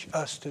teach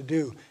us to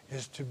do,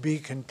 is to be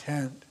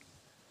content.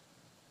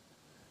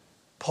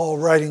 Paul,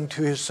 writing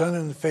to his son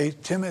in the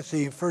faith,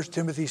 Timothy, 1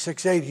 Timothy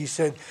 6:8, he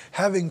said,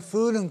 having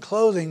food and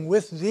clothing,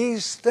 with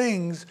these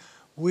things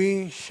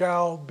we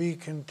shall be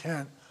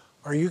content.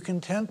 Are you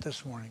content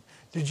this morning?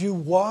 Did you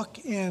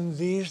walk in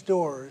these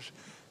doors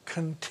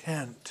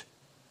content?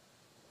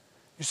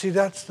 You see,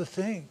 that's the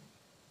thing.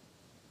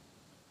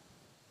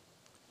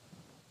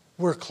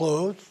 We're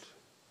clothed.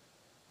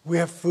 We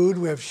have food.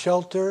 We have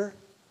shelter.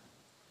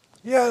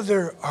 Yeah,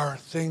 there are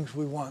things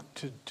we want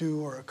to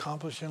do or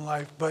accomplish in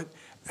life, but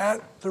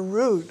at the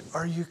root,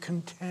 are you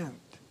content?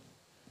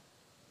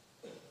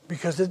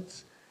 Because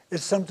it's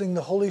something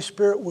the Holy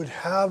Spirit would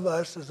have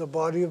us as a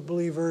body of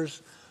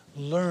believers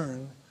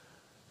learn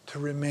to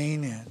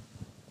remain in.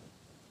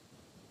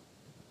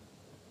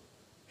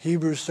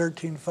 Hebrews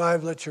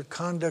 13:5, let your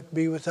conduct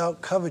be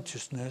without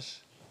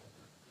covetousness,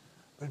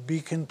 but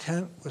be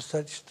content with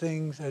such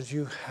things as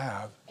you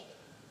have.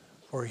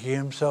 For he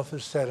himself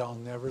has said, I'll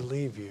never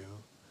leave you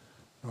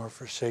nor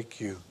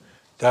forsake you.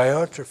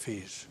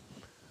 Diotrephes,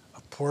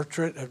 a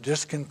portrait of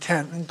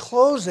discontent. In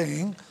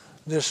closing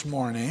this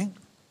morning,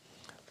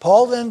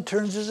 Paul then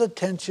turns his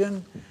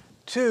attention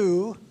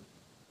to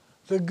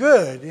the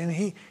good. And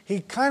he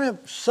kind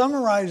of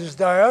summarizes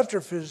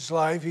Diotrephes'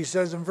 life. He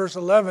says in verse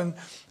 11,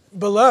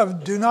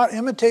 "Beloved, do not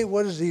imitate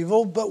what is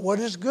evil, but what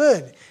is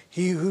good.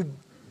 He who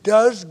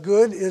does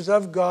good is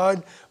of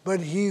God, but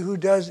he who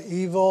does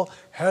evil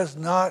has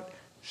not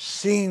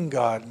seen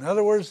God." In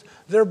other words,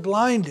 they're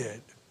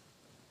blinded.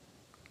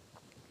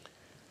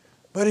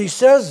 But he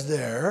says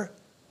there,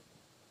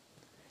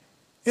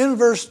 in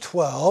verse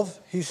 12,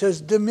 he says,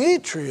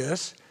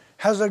 "Demetrius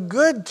has a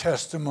good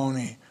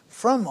testimony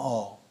from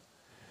all,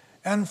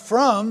 and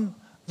from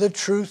the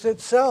truth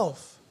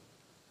itself.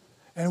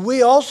 And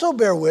we also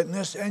bear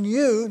witness, and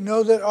you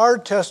know that our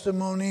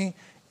testimony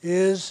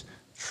is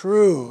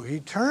true."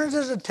 He turns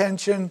his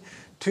attention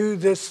to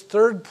this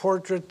third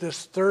portrait,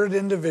 this third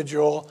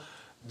individual,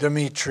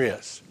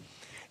 Demetrius.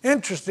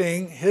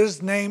 Interesting,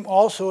 his name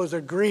also is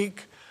a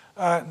Greek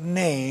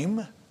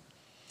name.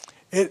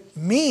 It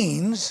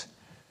means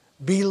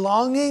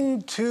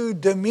belonging to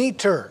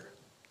Demeter.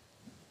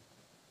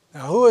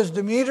 Now, who is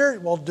Demeter?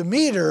 Well,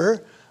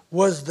 Demeter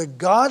was the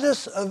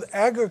goddess of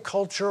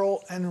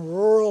agricultural and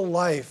rural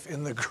life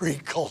in the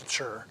Greek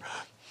culture.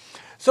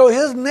 So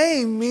his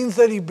name means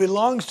that he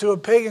belongs to a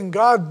pagan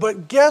god.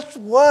 But guess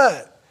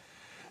what?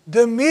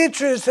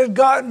 Demetrius had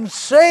gotten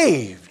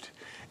saved.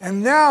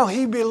 And now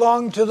he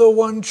belonged to the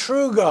one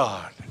true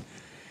God.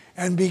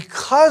 And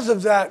because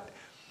of that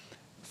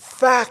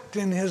fact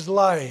in his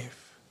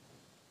life,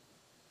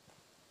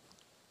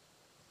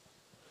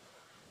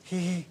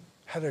 he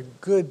had a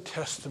good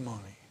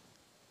testimony.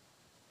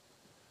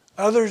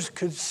 Others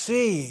could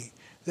see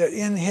that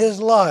in his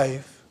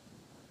life,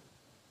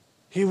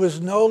 he was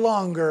no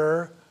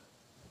longer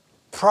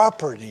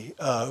property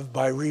of,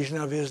 by reason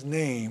of his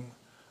name,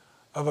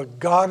 of a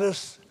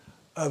goddess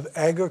of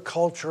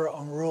agriculture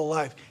and rural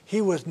life. He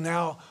was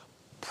now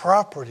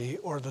property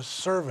or the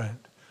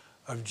servant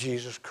of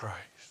Jesus Christ.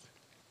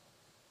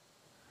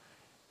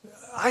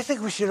 I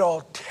think we should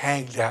all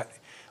tag that.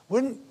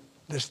 Wouldn't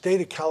the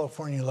state of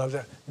California love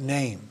that?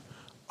 Name,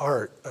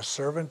 Art, a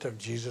servant of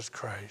Jesus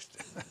Christ.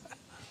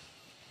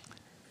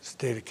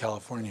 State of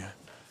California.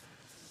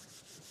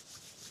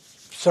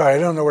 Sorry, I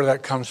don't know where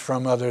that comes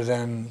from other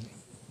than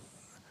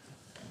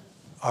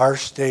our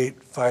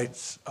state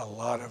fights a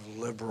lot of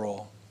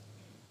liberal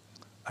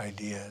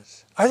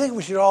ideas. I think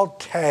we should all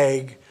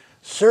tag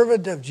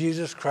servant of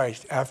Jesus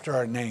Christ after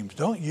our names.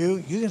 Don't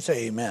you? You can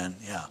say amen.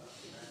 Yeah.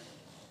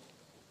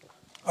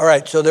 All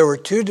right, so there were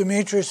two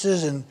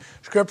Demetriuses in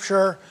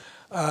Scripture.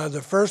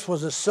 The first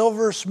was a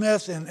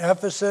silversmith in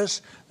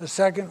Ephesus. The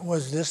second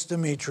was this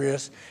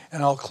Demetrius.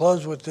 And I'll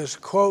close with this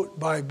quote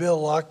by Bill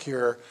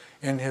Lockyer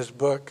in his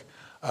book,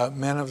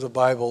 Men of the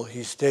Bible.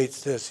 He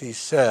states this. He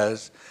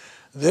says,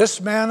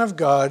 "This man of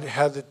God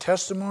had the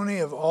testimony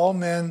of all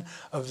men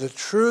of the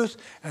truth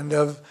and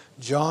of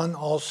John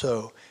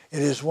also.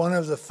 It is one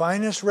of the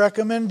finest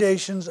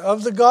recommendations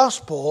of the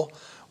gospel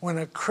when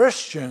a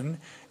Christian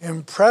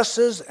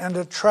impresses and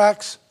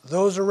attracts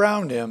those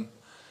around him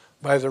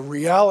by the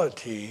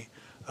reality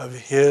of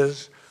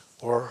his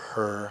or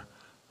her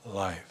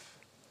life."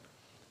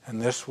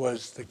 And this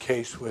was the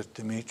case with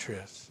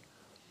Demetrius.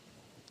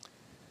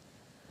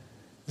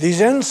 These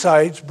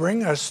insights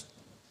bring us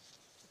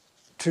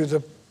to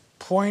the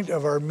point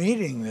of our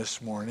meeting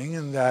this morning,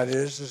 and that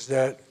is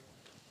that,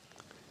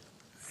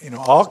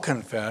 I'll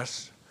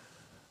confess,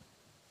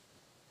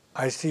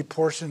 I see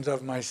portions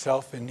of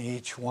myself in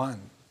each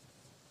one.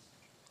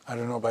 I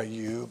don't know about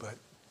you, but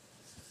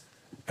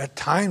at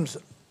times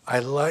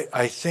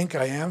I think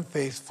I am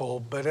faithful,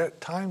 but at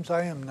times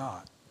I am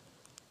not.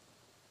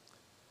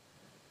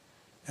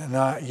 And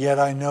yet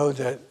I know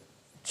that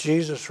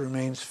Jesus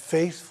remains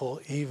faithful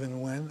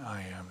even when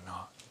I am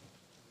not.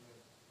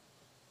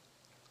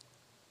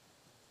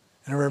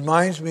 And it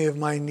reminds me of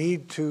my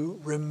need to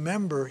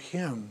remember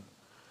him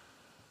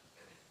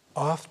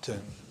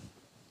often.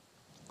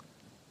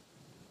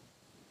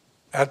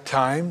 At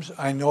times,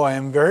 I know I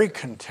am very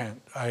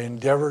content. I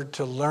endeavor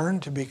to learn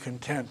to be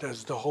content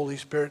as the Holy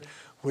Spirit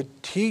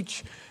would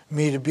teach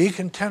me to be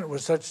content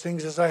with such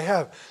things as I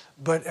have.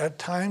 But at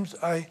times,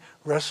 I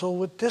wrestle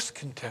with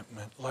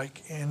discontentment,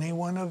 like any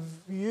one of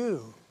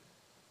you.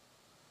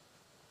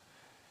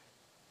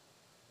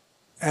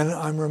 And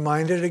I'm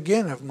reminded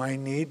again of my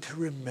need to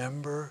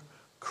remember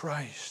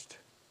Christ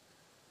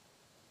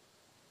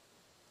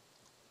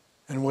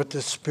and what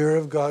the Spirit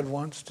of God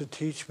wants to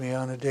teach me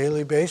on a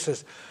daily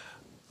basis.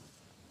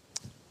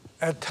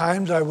 At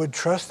times I would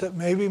trust that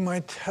maybe my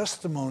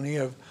testimony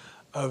of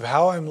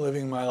how I'm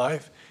living my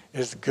life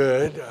is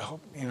good. I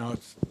hope,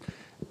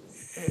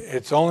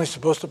 it's only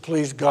supposed to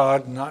please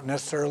God, not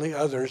necessarily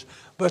others,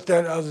 but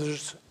that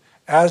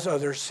as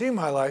others see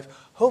my life,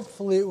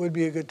 hopefully it would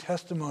be a good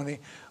testimony.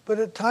 But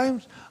at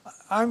times,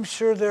 I'm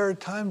sure there are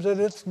times that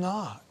it's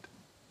not.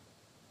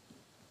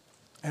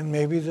 And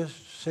maybe the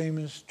same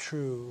is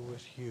true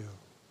with you.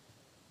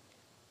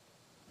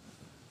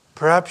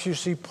 Perhaps you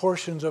see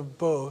portions of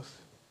both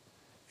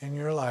in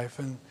your life,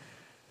 and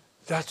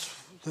that's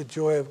the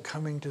joy of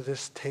coming to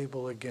this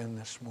table again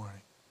this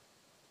morning.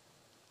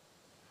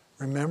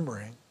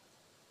 remembering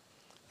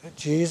that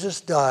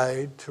Jesus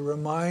died to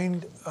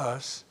remind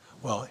us,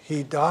 well,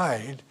 he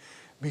died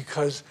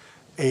because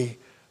a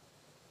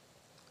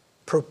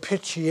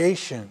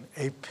propitiation,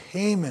 a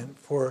payment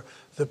for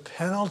the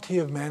penalty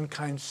of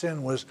mankind's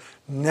sin was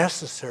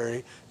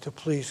necessary to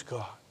please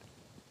God.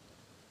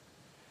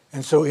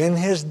 And so in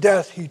his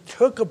death, he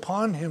took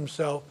upon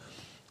himself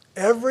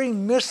every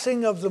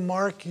missing of the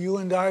mark you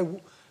and I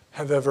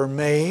have ever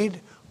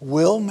made,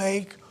 will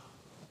make,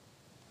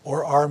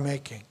 or are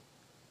making.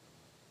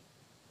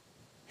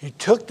 He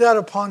took that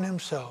upon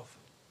himself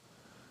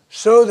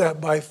so that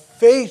by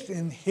faith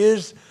in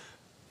his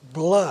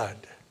blood,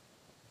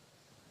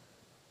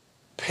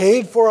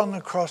 paid for on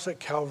the cross at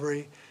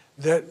Calvary,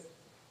 that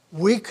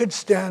we could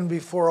stand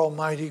before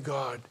Almighty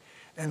God.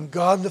 And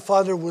God the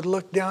Father would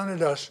look down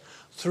at us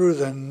through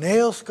the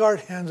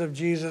nail-scarred hands of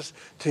Jesus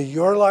to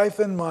your life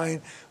and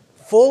mine,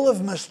 full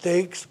of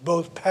mistakes,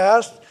 both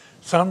past,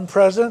 some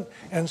present,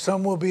 and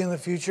some will be in the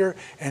future.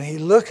 And he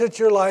looks at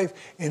your life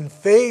in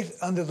faith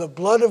under the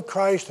blood of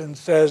Christ and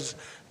says,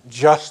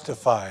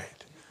 justified.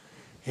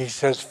 He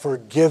says,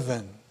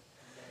 forgiven.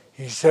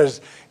 He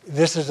says,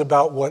 this is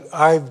about what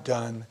I've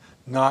done,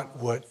 not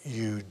what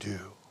you do.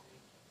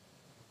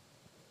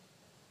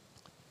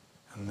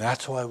 And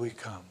that's why we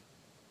come.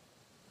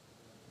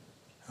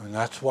 And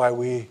that's why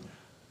we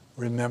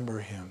remember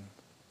him.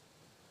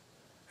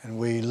 And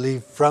we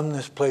leave from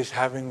this place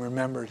having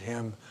remembered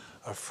him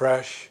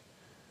afresh,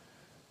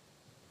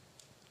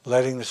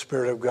 letting the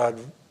Spirit of God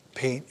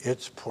paint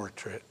its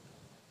portrait,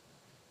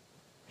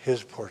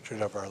 his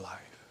portrait of our life.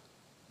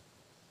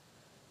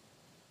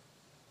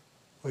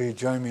 Will you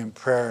join me in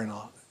prayer, and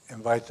I'll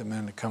invite the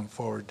men to come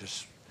forward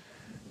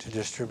to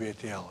distribute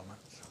the elements.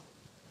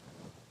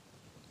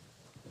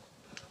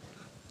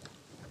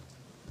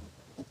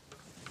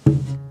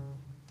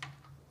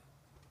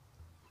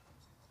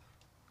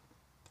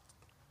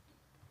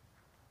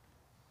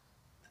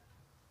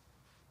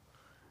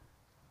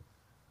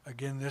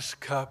 Again, this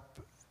cup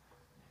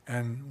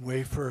and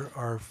wafer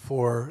are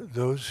for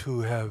those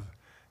who have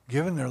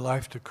given their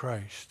life to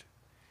Christ.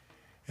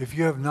 If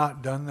you have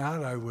not done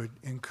that, I would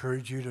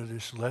encourage you to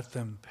just let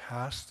them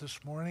pass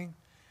this morning.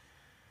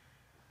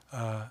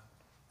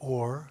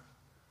 Or,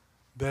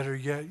 better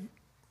yet,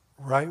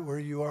 right where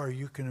you are,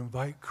 you can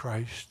invite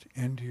Christ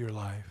into your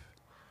life,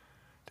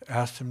 to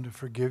ask him to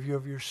forgive you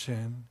of your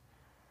sin,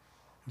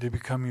 to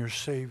become your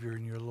Savior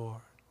and your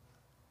Lord.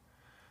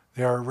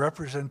 They are a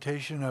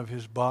representation of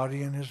his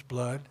body and his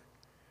blood,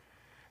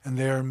 and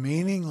they are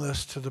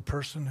meaningless to the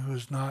person who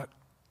has not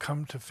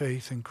come to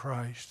faith in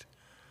Christ,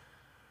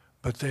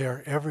 but they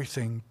are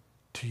everything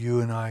to you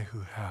and I who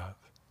have.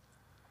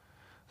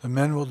 The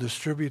men will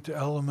distribute the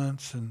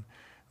elements, and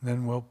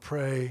then we'll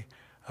pray,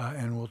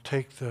 and we'll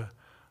take the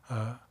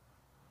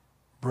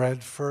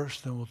bread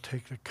first, and we'll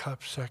take the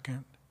cup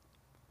second.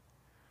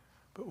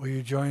 But will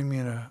you join me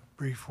in a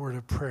brief word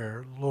of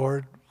prayer?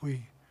 Lord,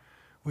 we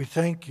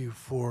thank you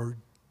for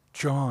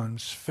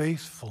John's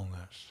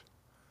faithfulness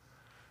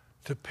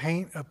to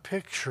paint a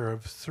picture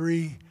of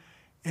three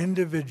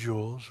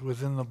individuals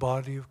within the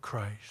body of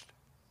Christ,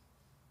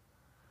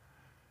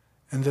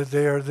 and that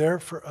they are there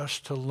for us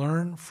to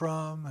learn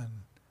from and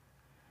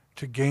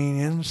to gain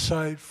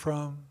insight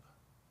from,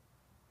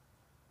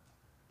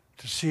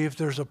 to see if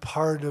there's a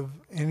part of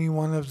any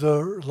one of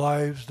their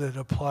lives that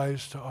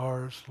applies to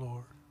ours,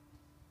 Lord.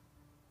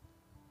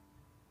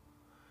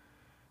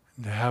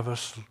 And to have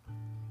us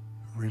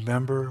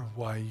remember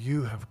why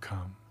you have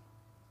come.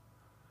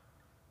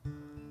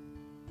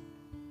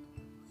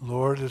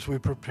 Lord, as we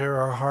prepare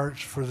our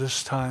hearts for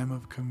this time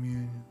of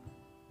communion,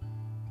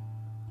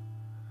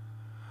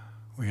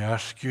 we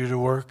ask you to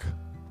work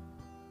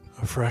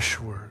a fresh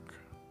work,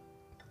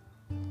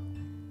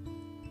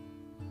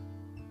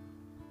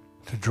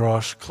 to draw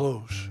us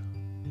close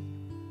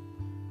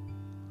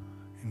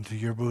into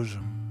your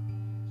bosom.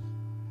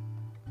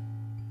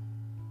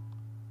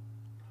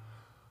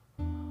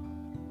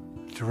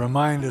 To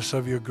remind us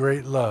of your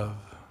great love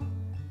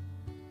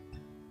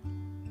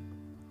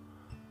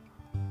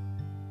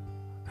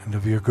and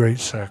of your great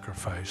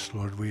sacrifice.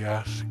 Lord, we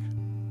ask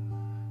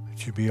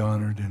that you be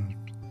honored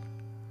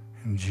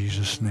in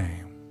Jesus'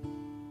 name.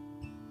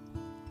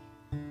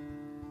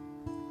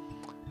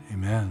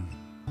 Amen.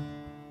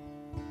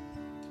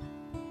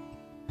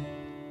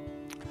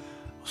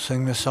 We'll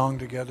sing this song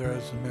together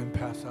as the men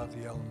pass out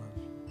the elements.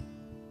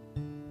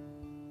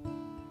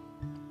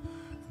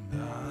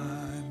 And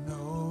I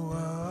know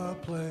a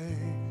place,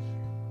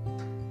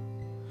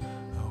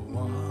 a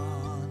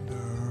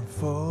wonderful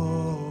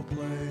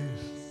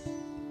place,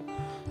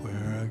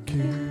 where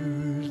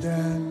accused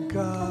and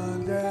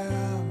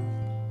condemned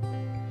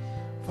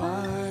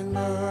find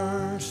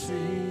mercy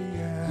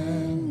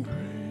and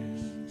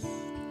grace,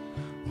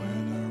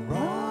 where the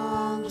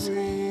wrongs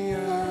we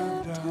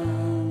have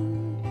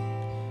done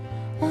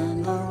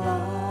and the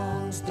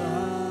wrongs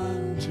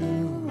done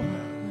to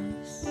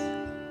us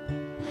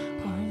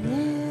are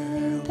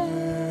nailed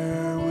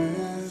there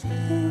with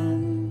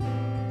him,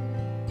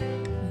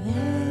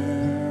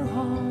 there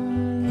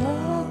on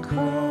the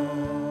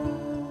cross.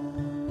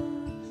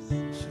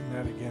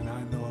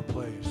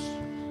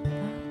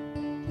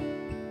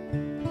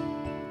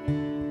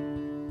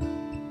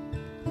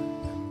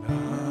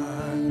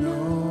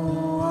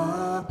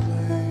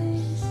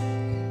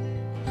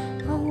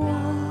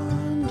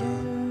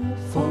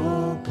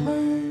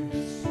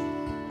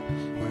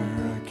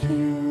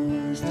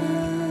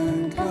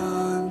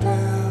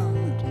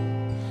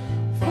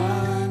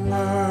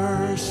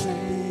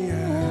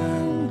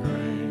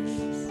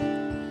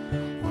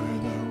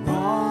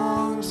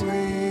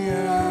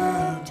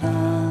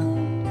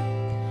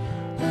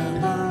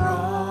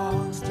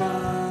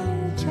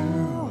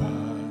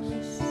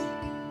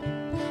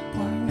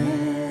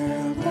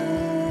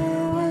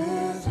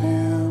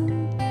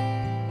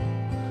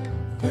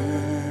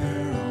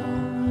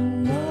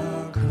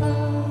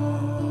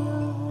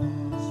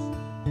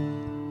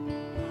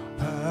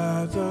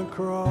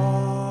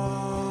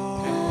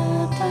 cross.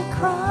 At the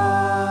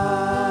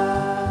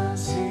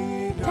cross,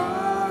 he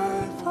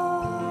died for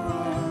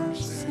our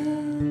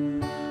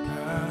sin.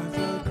 At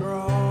the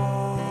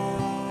cross.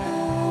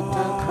 At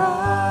the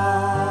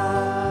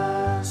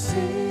cross,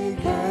 he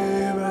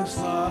Gave us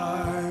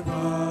life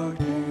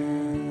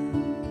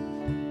again.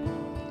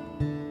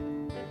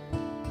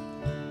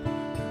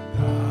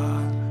 I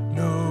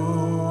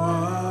know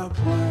a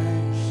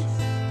place,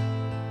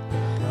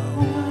 a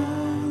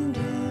wonderful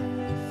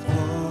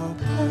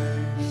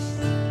place,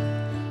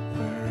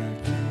 where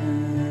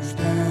accused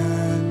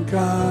and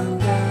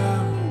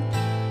condemned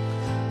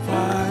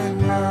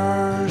find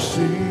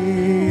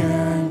mercy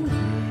and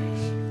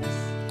grace,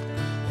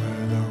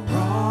 where the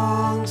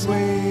wrongs we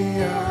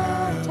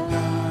have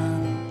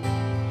done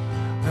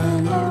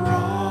and the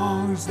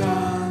wrongs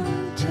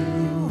done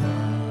to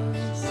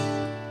us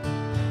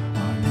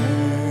are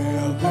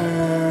nailed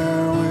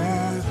there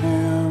with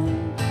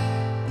him,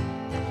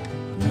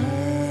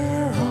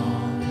 there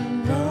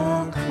on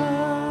the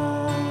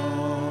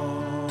cross.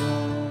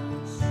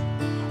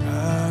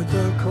 At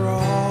the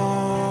cross.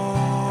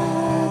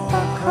 At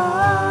the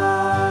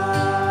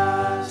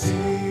cross,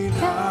 He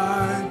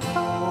died for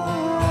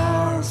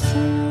our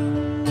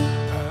sin.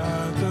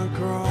 At the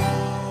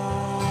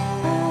cross.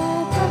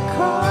 At the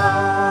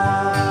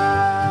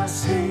cross,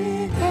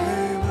 He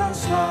gave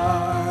us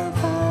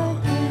life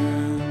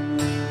again.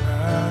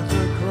 At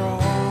the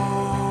cross.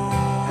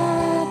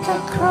 at the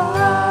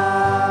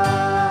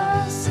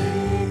cross,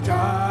 He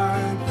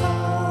died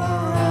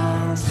for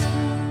our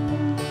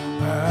sin.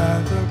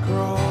 At the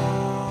cross.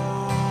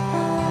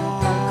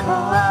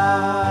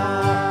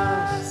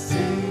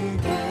 He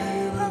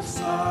gave us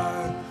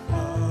life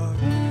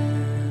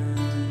again.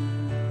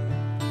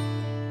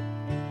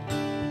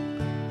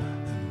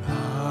 And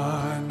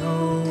I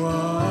know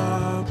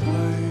a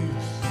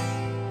place,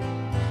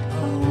 a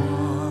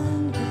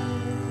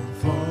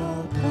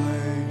wonderful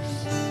place,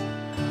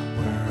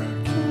 where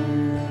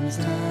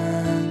accused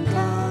and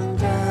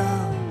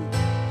condemned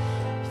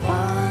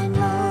find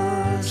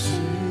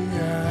mercy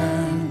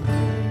and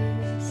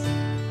grace,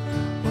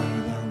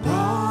 where the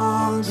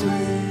wrongs we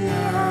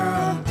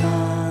have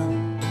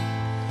done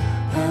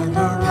and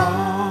the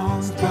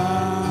wrongs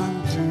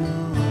done to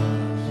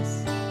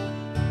us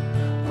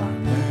are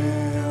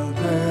nailed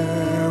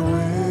there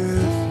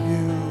with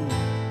you,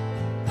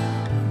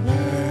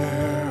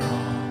 there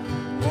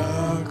on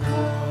the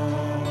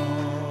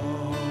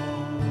cross.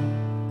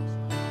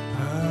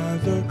 At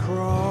the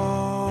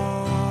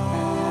cross.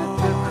 At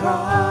the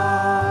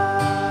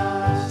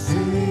cross,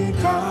 He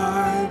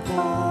died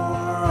for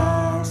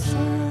our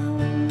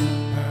sin.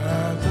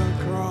 At the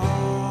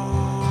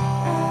cross.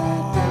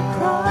 at the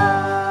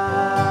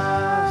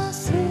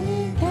cross,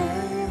 He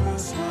gave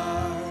us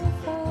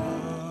life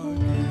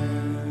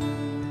again.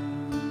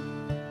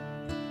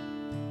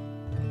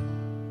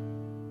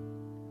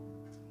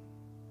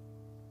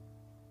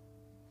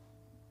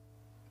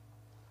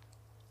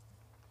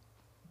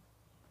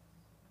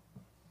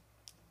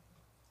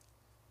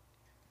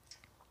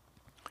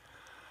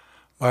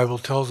 Bible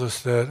tells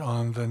us that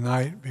on the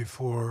night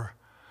before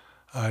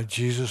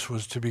Jesus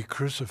was to be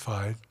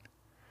crucified,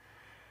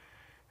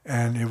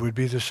 and it would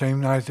be the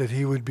same night that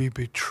he would be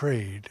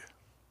betrayed,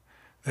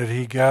 that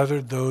he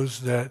gathered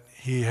those that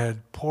he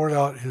had poured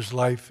out his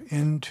life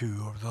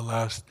into over the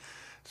last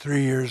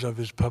 3 years of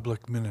his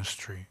public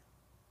ministry.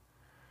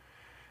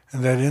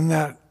 And that in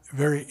that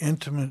very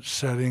intimate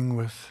setting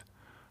with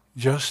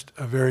just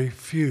a very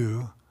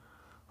few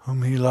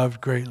whom he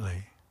loved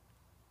greatly,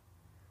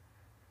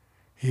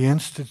 he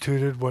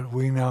instituted what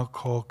we now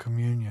call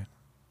communion.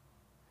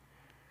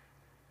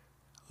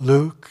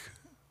 Luke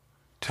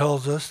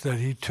tells us that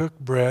he took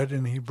bread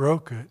and he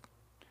broke it,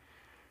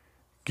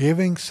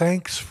 giving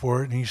thanks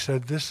for it, and he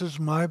said, "This is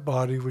my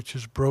body which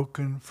is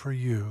broken for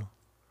you."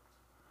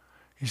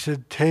 He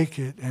said, "Take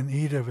it and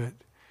eat of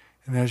it,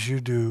 and as you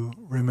do,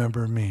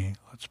 remember me."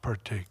 Let's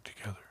partake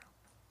together.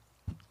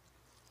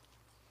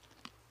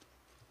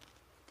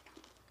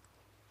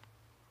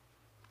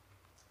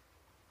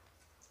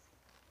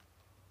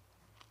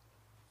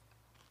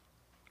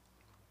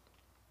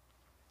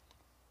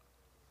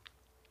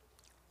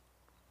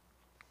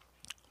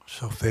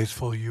 So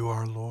faithful you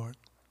are, Lord,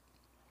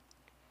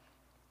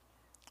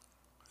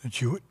 that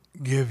you would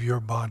give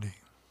your body,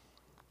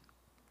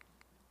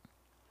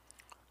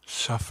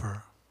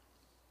 suffer,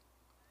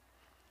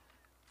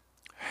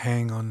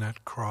 hang on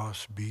that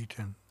cross,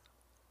 beaten,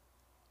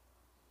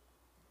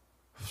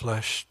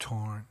 flesh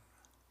torn,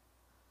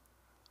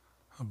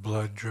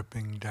 blood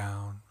dripping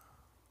down,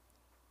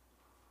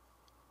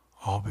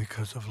 all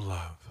because of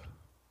love.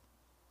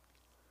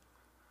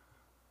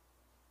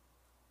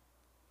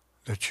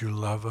 That you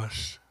love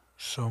us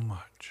so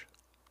much.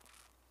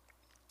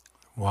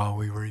 While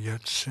we were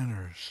yet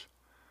sinners,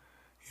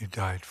 you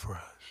died for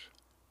us.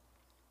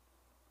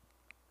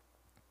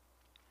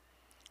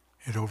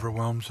 It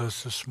overwhelms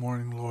us this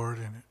morning, Lord,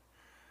 and it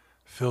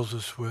fills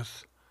us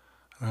with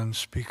an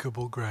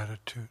unspeakable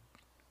gratitude.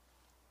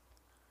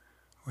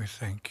 We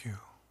thank you.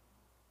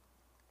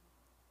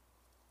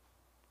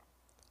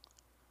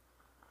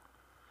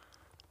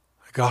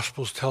 The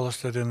Gospels tell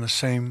us that in the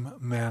same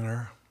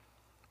manner,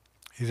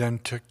 he then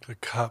took the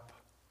cup.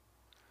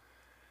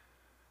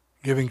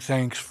 Giving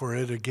thanks for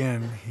it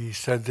again, he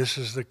said, "This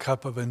is the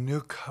cup of a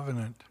new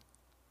covenant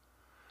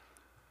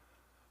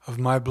of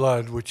my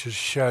blood, which is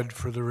shed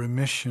for the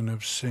remission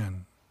of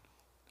sin,"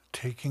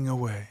 taking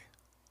away.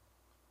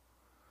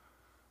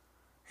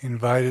 He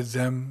invited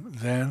them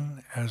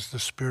then, as the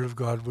Spirit of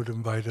God would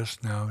invite us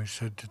now. He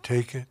said to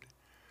take it,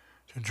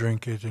 to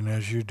drink it, and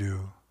as you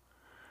do,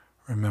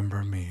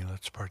 remember me.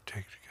 Let's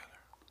partake together.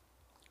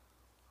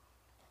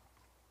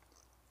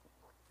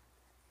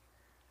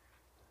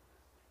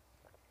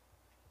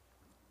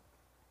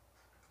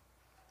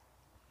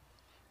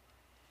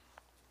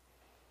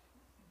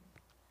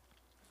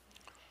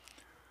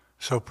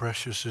 So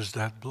precious is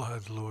that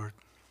blood, Lord.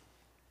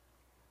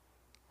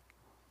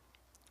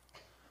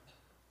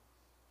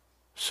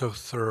 So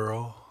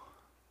thorough,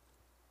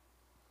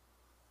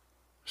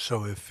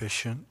 so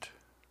efficient,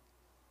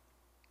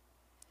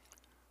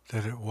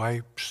 that it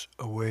wipes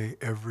away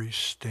every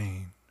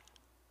stain.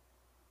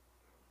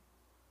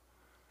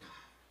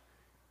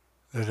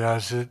 That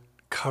as it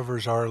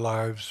covers our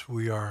lives,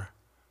 we are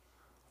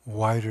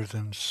whiter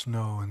than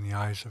snow in the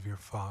eyes of your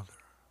Father.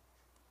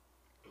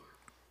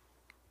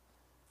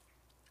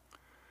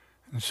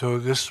 And so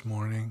this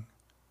morning,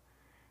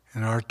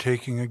 in our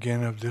taking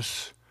again of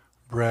this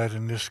bread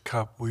and this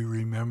cup, we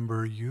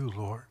remember you,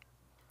 Lord,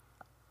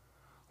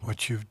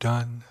 what you've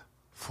done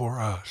for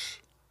us,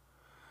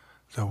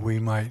 that we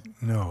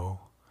might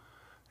know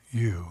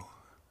you,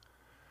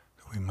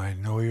 that we might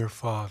know your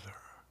Father,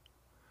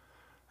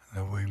 and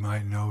that we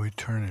might know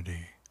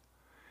eternity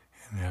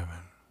in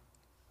heaven.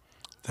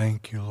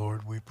 Thank you,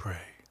 Lord, we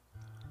pray.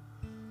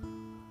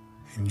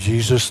 In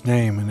Jesus'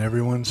 name, and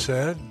everyone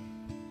said,